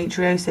with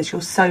endometriosis,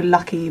 you're so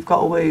lucky you've got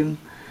a womb.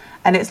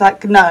 And it's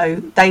like, no,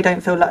 they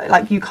don't feel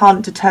like you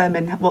can't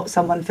determine what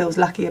someone feels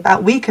lucky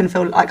about. We can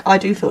feel like, I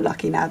do feel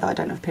lucky now that I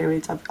don't have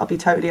periods. I'll be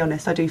totally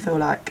honest. I do feel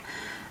like,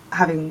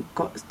 having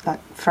got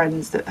like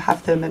friends that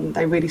have them and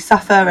they really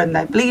suffer and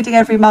they're bleeding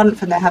every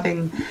month and they're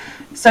having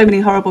so many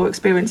horrible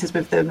experiences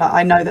with them, like,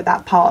 I know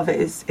that part of it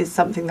is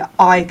something that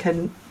I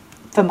can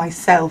for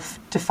myself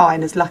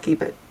define as lucky,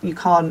 but you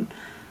can't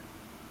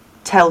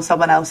tell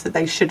someone else that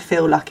they should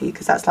feel lucky,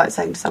 because that's like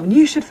saying to someone,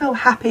 you should feel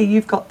happy,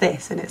 you've got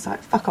this, and it's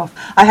like, fuck off.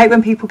 I hate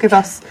when people give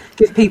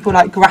people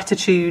like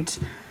gratitude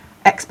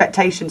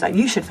expectations, like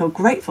you should feel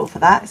grateful for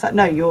that. It's like,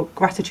 no, your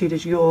gratitude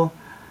is your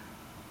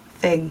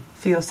thing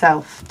for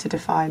yourself to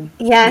define.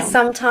 Yeah, you know?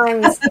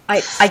 Sometimes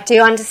I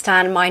do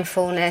understand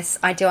mindfulness,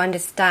 I do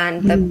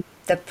understand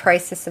the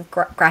process of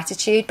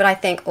gratitude, but I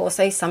think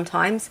also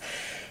sometimes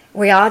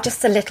we are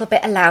just a little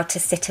bit allowed to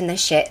sit in the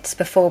shit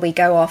before we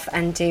go off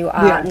and do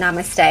our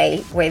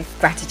namaste with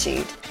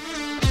gratitude.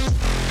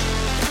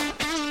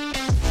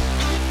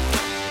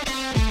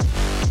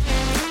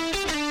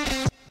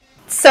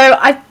 So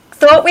I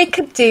thought we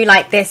could do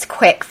like this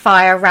quick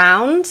fire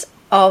round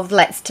of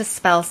let's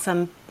dispel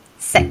some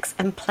sex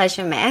and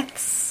pleasure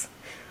myths.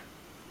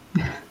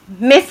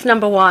 Myth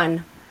number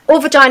 1.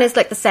 All vaginas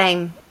look the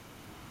same.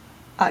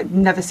 I've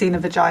never seen a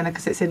vagina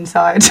because it's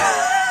inside.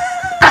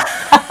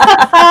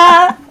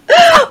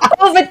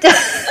 All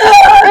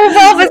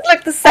vulvas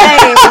look the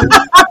same.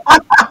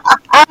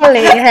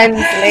 Ali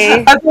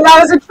Hensley. I thought that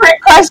was a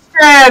trick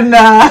question.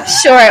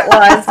 Sure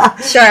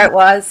it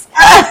was.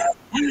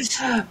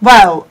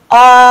 Well,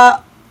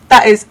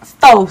 that is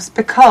false,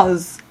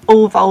 because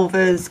all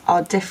vulvas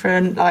are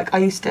different. Like, I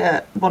used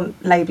to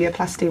want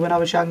labiaplasty when I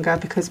was younger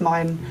because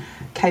mine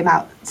came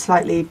out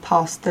slightly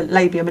past the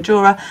labia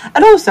majora,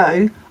 and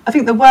also I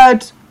think the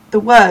words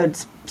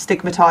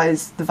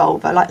stigmatise the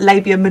vulva, like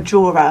labia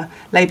majora,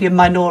 labia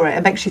minora.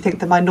 It makes you think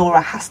the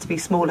minora has to be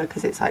smaller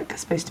because it's like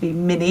supposed to be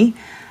mini,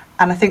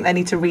 and I think they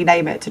need to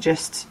rename it to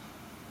just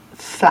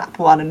flap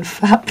 1 and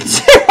flap 2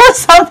 or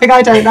something.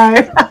 I don't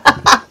know.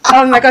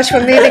 Oh my gosh,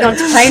 we're moving on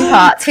to plane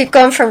parts. We've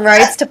gone from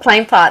roads to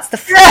plane parts. The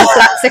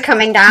flaps are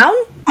coming down.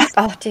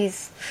 Oh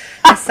jeez,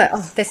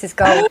 this is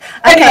gold.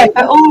 Okay,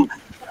 they're all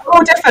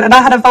different, and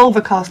I had a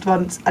vulva cast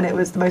once and it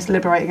was the most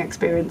liberating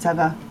experience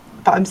ever,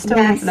 but I'm still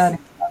learning.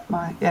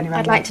 Anyway,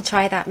 I'd like to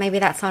try that. Maybe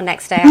that's our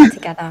next day out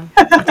together.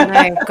 I don't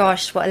know.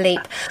 Gosh, what a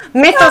leap.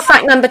 Myth or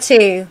fact number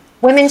 2.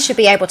 Women should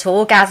be able to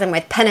orgasm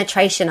with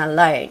penetration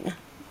alone.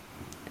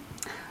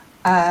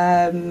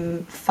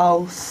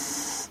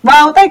 False.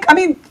 Well,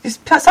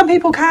 some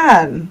people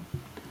can.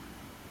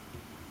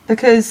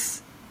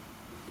 Because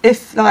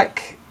if,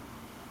 like,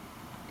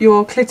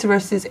 your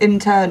clitoris is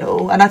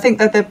internal, and I think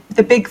that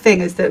the big thing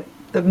is that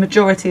the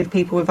majority of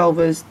people with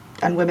vulvas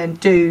and women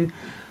do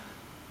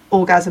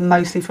orgasm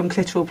mostly from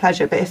clitoral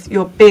pleasure, but if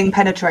you're being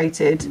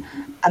penetrated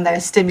and they're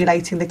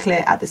stimulating the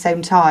clit at the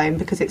same time,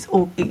 because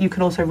you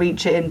can also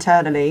reach it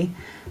internally,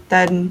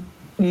 then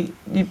we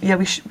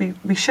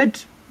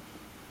should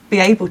be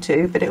able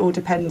to, but it all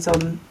depends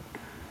on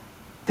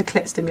the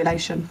clit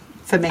stimulation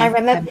for me. I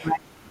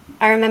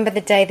remember the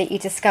day that you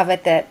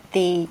discovered that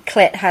the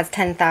clit has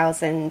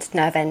 10,000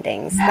 nerve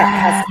endings.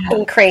 That has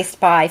increased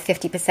by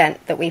 50%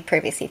 that we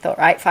previously thought,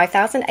 right?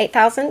 5,000,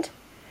 8,000?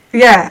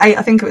 Yeah,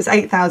 I think it was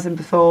 8,000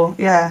 before,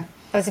 yeah.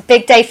 It was a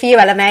big day for you,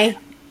 Ellamae. I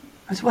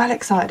was well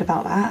excited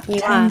about that. You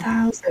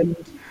 10,000.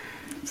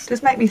 It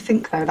does make me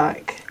think, though,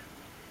 like,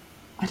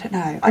 I don't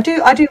know. I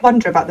do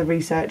wonder about the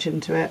research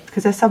into it,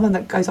 because there's someone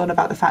that goes on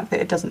about the fact that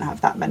it doesn't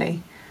have that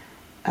many.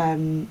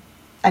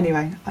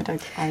 Anyway,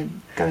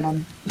 I'm going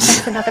on.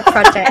 That's another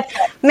project.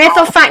 Myth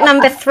or fact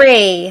number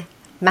 3.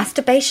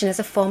 Masturbation is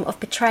a form of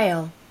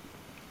betrayal.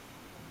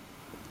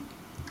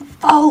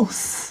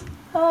 False.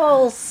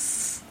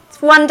 False.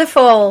 It's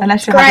wonderful.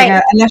 Unless you're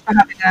having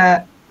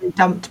a you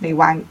dumped me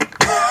wank.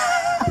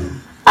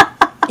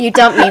 You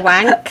dumped me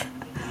wank.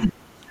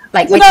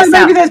 Like,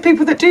 maybe there's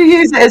people that do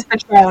use it as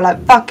betrayal.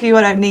 Like, fuck you,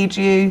 I don't need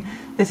you.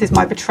 This is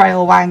my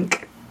betrayal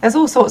wank. There's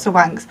all sorts of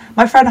wanks.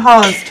 My friend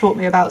Hars taught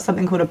me about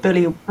something called a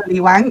bully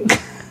wank.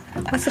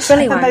 What's a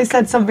bully wank? And they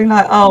said something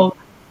like, oh,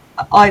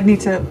 I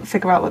need to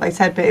figure out what they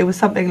said, but it was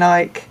something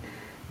like,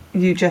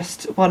 you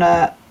just want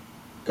to,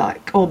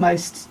 like,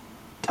 almost,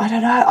 I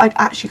don't know, I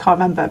actually can't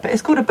remember, but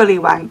it's called a bully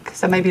wank,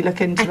 so maybe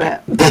look into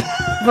it.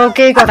 We'll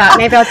Google that.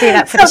 Maybe I'll do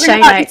that for the show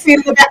like notes.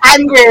 Feeling a bit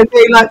angry and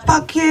being like,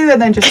 fuck you,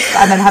 and then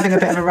having a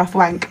bit of a rough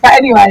wank. But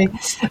anyway,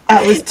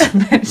 that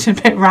was a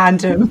bit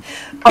random.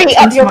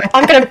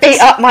 I'm going to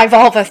beat up my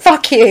vulva.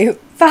 Fuck you.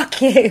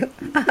 Fuck you.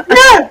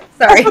 Yeah,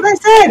 sorry. That's what they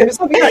said. It was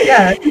something like,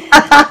 yeah.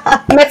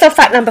 Myth or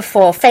fact number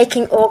 4.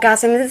 Faking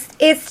orgasms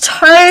is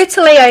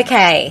totally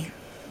okay.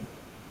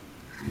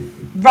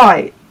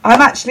 Right.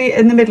 I'm actually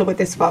in the middle with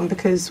this one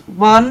because,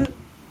 one,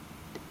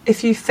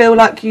 if you feel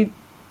like you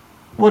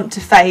want to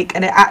fake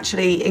and it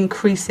actually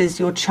increases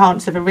your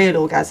chance of a real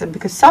orgasm,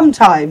 because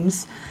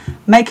sometimes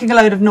making a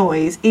load of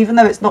noise, even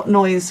though it's not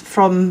noise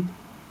from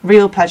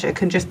real pleasure,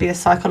 can just be a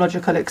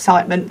psychological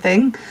excitement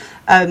thing.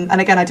 And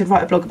again, I did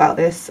write a blog about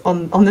this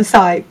on the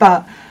site,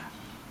 but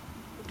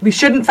we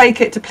shouldn't fake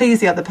it to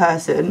please the other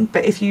person.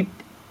 But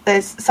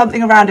there's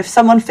something around if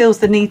someone feels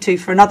the need to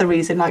for another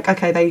reason, like,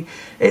 okay,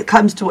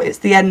 it's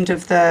the end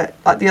of the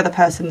other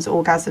person's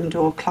orgasmed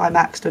or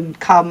climaxed and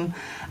come,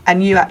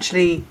 and you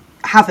actually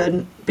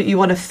haven't, but you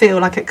want to feel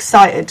like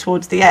excited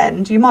towards the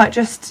end, you might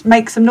just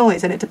make some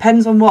noise. And it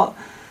depends on what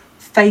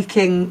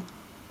faking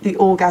the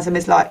orgasm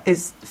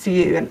is for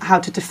you and how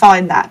to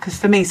define that, because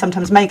for me,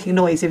 sometimes making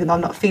noise even though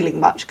I'm not feeling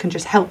much can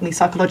just help me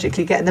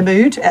psychologically get in the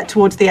mood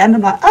towards the end.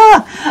 I'm like,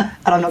 and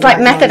I'm not like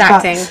method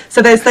acting.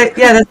 So there's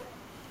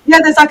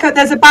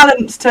a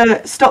balance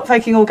to stop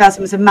faking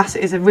orgasms, and mass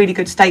is a really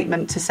good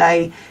statement to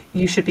say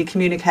you should be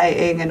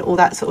communicating and all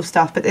that sort of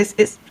stuff. But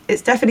it's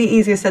definitely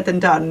easier said than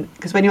done,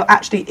 because when you're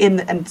actually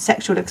in a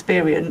sexual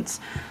experience,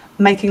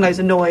 making loads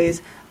of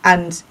noise,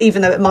 and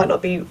even though it might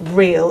not be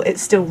real,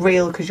 it's still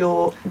real because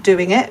you're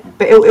doing it.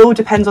 But it all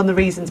depends on the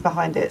reasons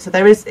behind it. So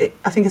I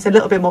think it's a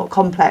little bit more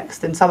complex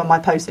than some of my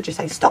posts that just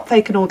say stop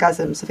faking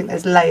orgasms. I think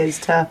there's layers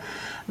to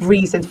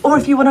reasons. Or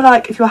if you want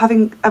to, if you're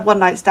having a one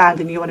night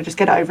stand and you want to just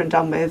get it over and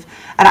done with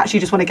and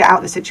actually just want to get out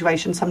of the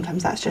situation,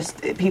 sometimes that's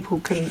just people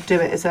can do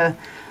it as a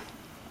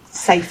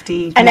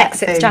safety an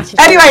exit strategy.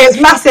 Anyway,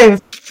 it's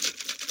massive.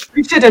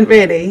 We shouldn't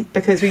really,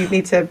 because we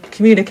need to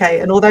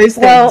communicate and all those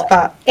things. Well,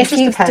 but if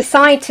you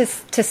decide to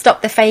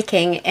stop the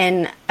faking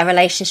in a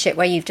relationship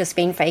where you've just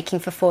been faking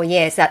for 4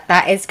 years,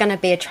 that is going to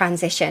be a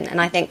transition,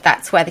 and I think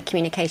that's where the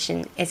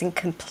communication isn't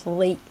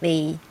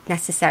completely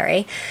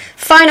necessary.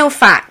 Final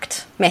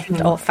fact,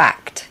 myth or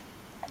fact: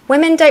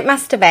 women don't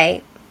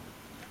masturbate.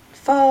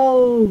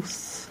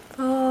 False.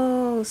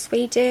 False.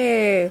 We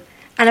do.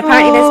 And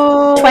apparently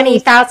there's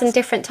 20,000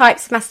 different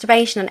types of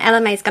masturbation, and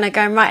Ellamae is going to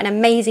go and write an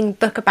amazing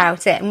book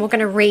about it, and we're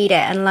going to read it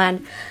and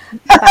learn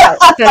about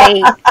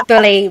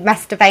bully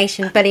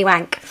masturbation, bully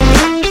wank.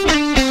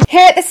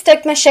 Here at the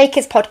Stigma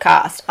Shakers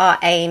podcast, our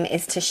aim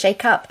is to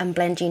shake up and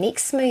blend unique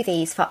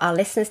smoothies for our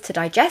listeners to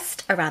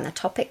digest around the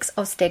topics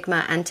of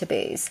stigma and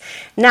taboos.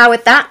 Now,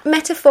 with that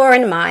metaphor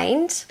in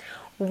mind,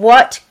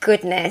 what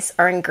goodness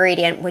or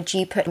ingredient would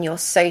you put in your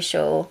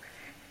social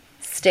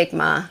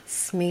stigma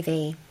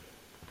smoothie?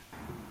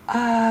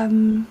 I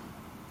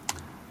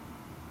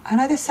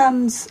know this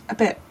sounds a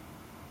bit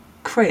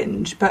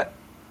cringe, but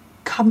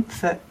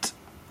comfort.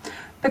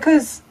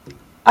 Because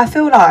I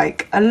feel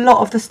like a lot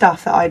of the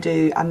stuff that I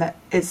do and that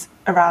is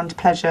around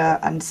pleasure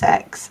and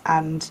sex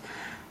and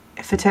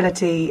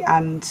fertility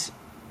and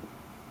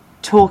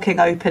talking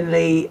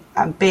openly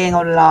and being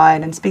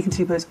online and speaking to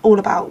people is all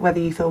about whether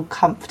you feel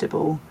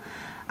comfortable.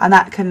 And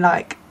that can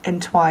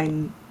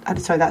entwine,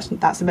 sorry,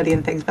 that's a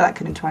million things, but that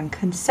can entwine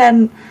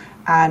consent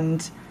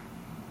and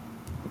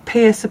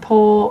peer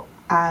support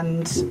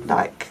and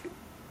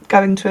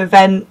going to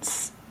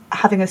events,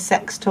 having a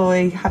sex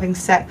toy, having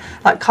sex.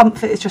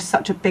 Comfort is just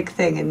such a big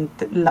thing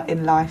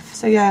in life.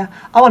 So yeah,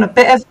 I want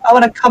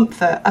a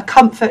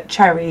comfort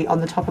cherry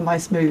on the top of my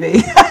smoothie.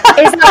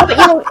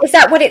 Is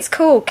that what it's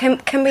called? Can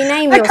we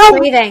name your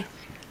smoothie?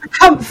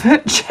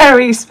 Comfort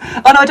cherries.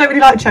 Oh no, I don't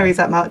really like cherries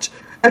that much.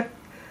 I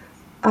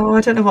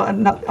don't know what.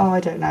 I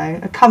don't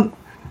know.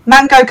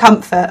 Mango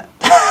comfort.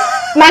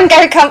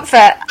 Mango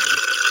comfort.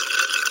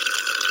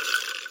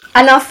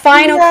 And our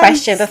final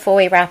question before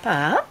we wrap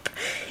up: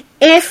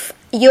 if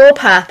your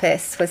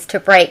purpose was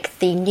to break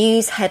the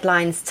news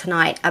headlines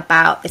tonight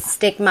about the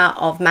stigma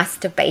of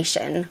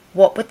masturbation,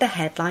 what would the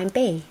headline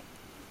be?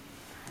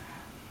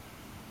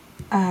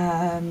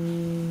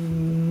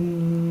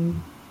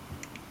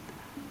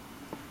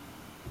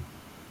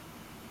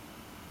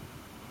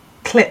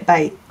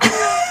 Clickbait.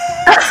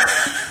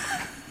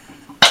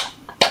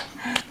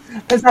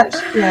 Is that,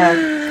 yeah.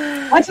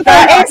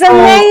 That is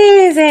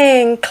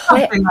amazing.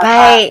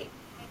 Clickbait.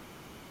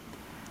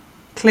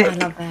 Click I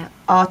love that.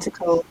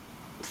 article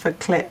for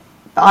clip.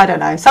 But I don't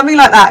know. Something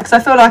like that. Because I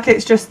feel like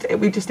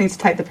we just need to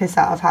take the piss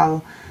out of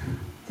how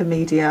the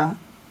media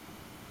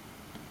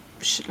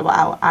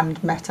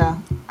and Meta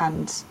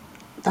and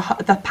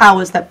the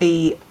powers that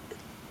be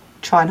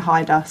try and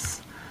hide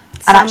us.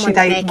 And actually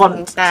they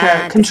want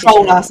to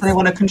control us, and they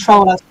want to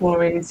control our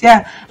stories.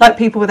 Yeah, like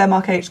people with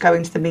MRKH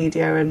going to the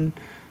media and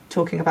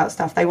talking about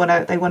stuff. They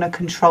want to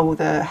control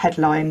the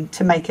headline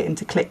to make it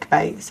into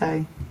clickbait.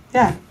 So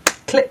yeah,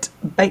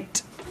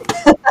 clickbait.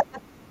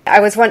 I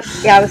was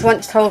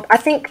once told, I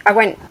think I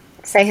won't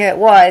say who it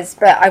was,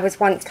 but I was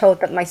once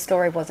told that my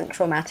story wasn't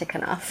traumatic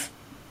enough.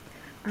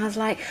 I was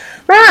like,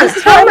 man,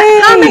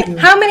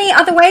 how many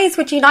other ways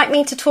would you like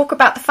me to talk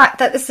about the fact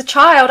that as a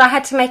child I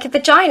had to make a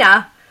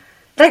vagina?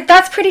 Like,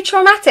 that's pretty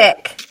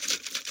traumatic.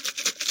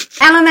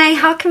 Ellamae,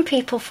 how can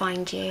people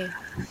find you?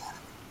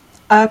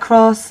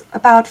 Across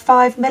about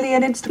 5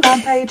 million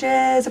Instagram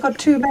pages. I've got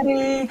too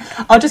many.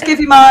 I'll just give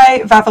you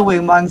my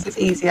Vavawoom ones. It's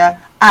easier.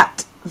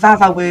 At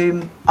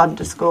Vavawoom_.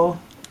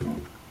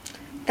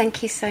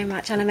 Thank you so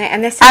much, Ellamae.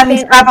 And this has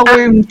been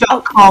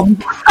Vavawoom.com.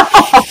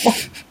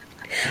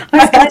 I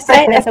was going to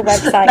say there's a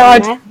website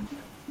on there.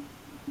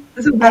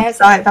 There's a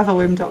website,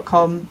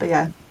 Vavawoom.com, but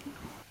yeah.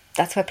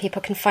 That's where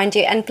people can find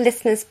you. And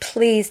listeners,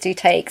 please do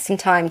take some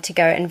time to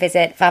go and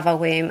visit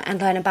Vavawoom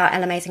and learn about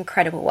Ellamae's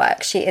incredible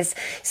work. She is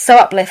so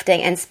uplifting,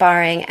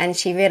 inspiring, and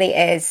she really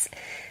is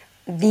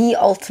the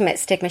ultimate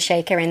stigma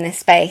shaker in this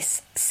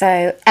space.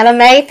 So,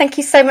 Ellamae, thank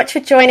you so much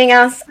for joining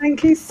us.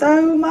 Thank you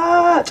so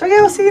much. Okay,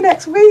 I'll see you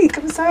next week.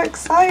 I'm so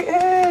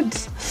excited.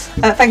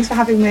 Thanks for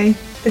having me.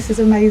 This is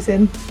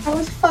amazing. That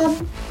was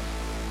fun.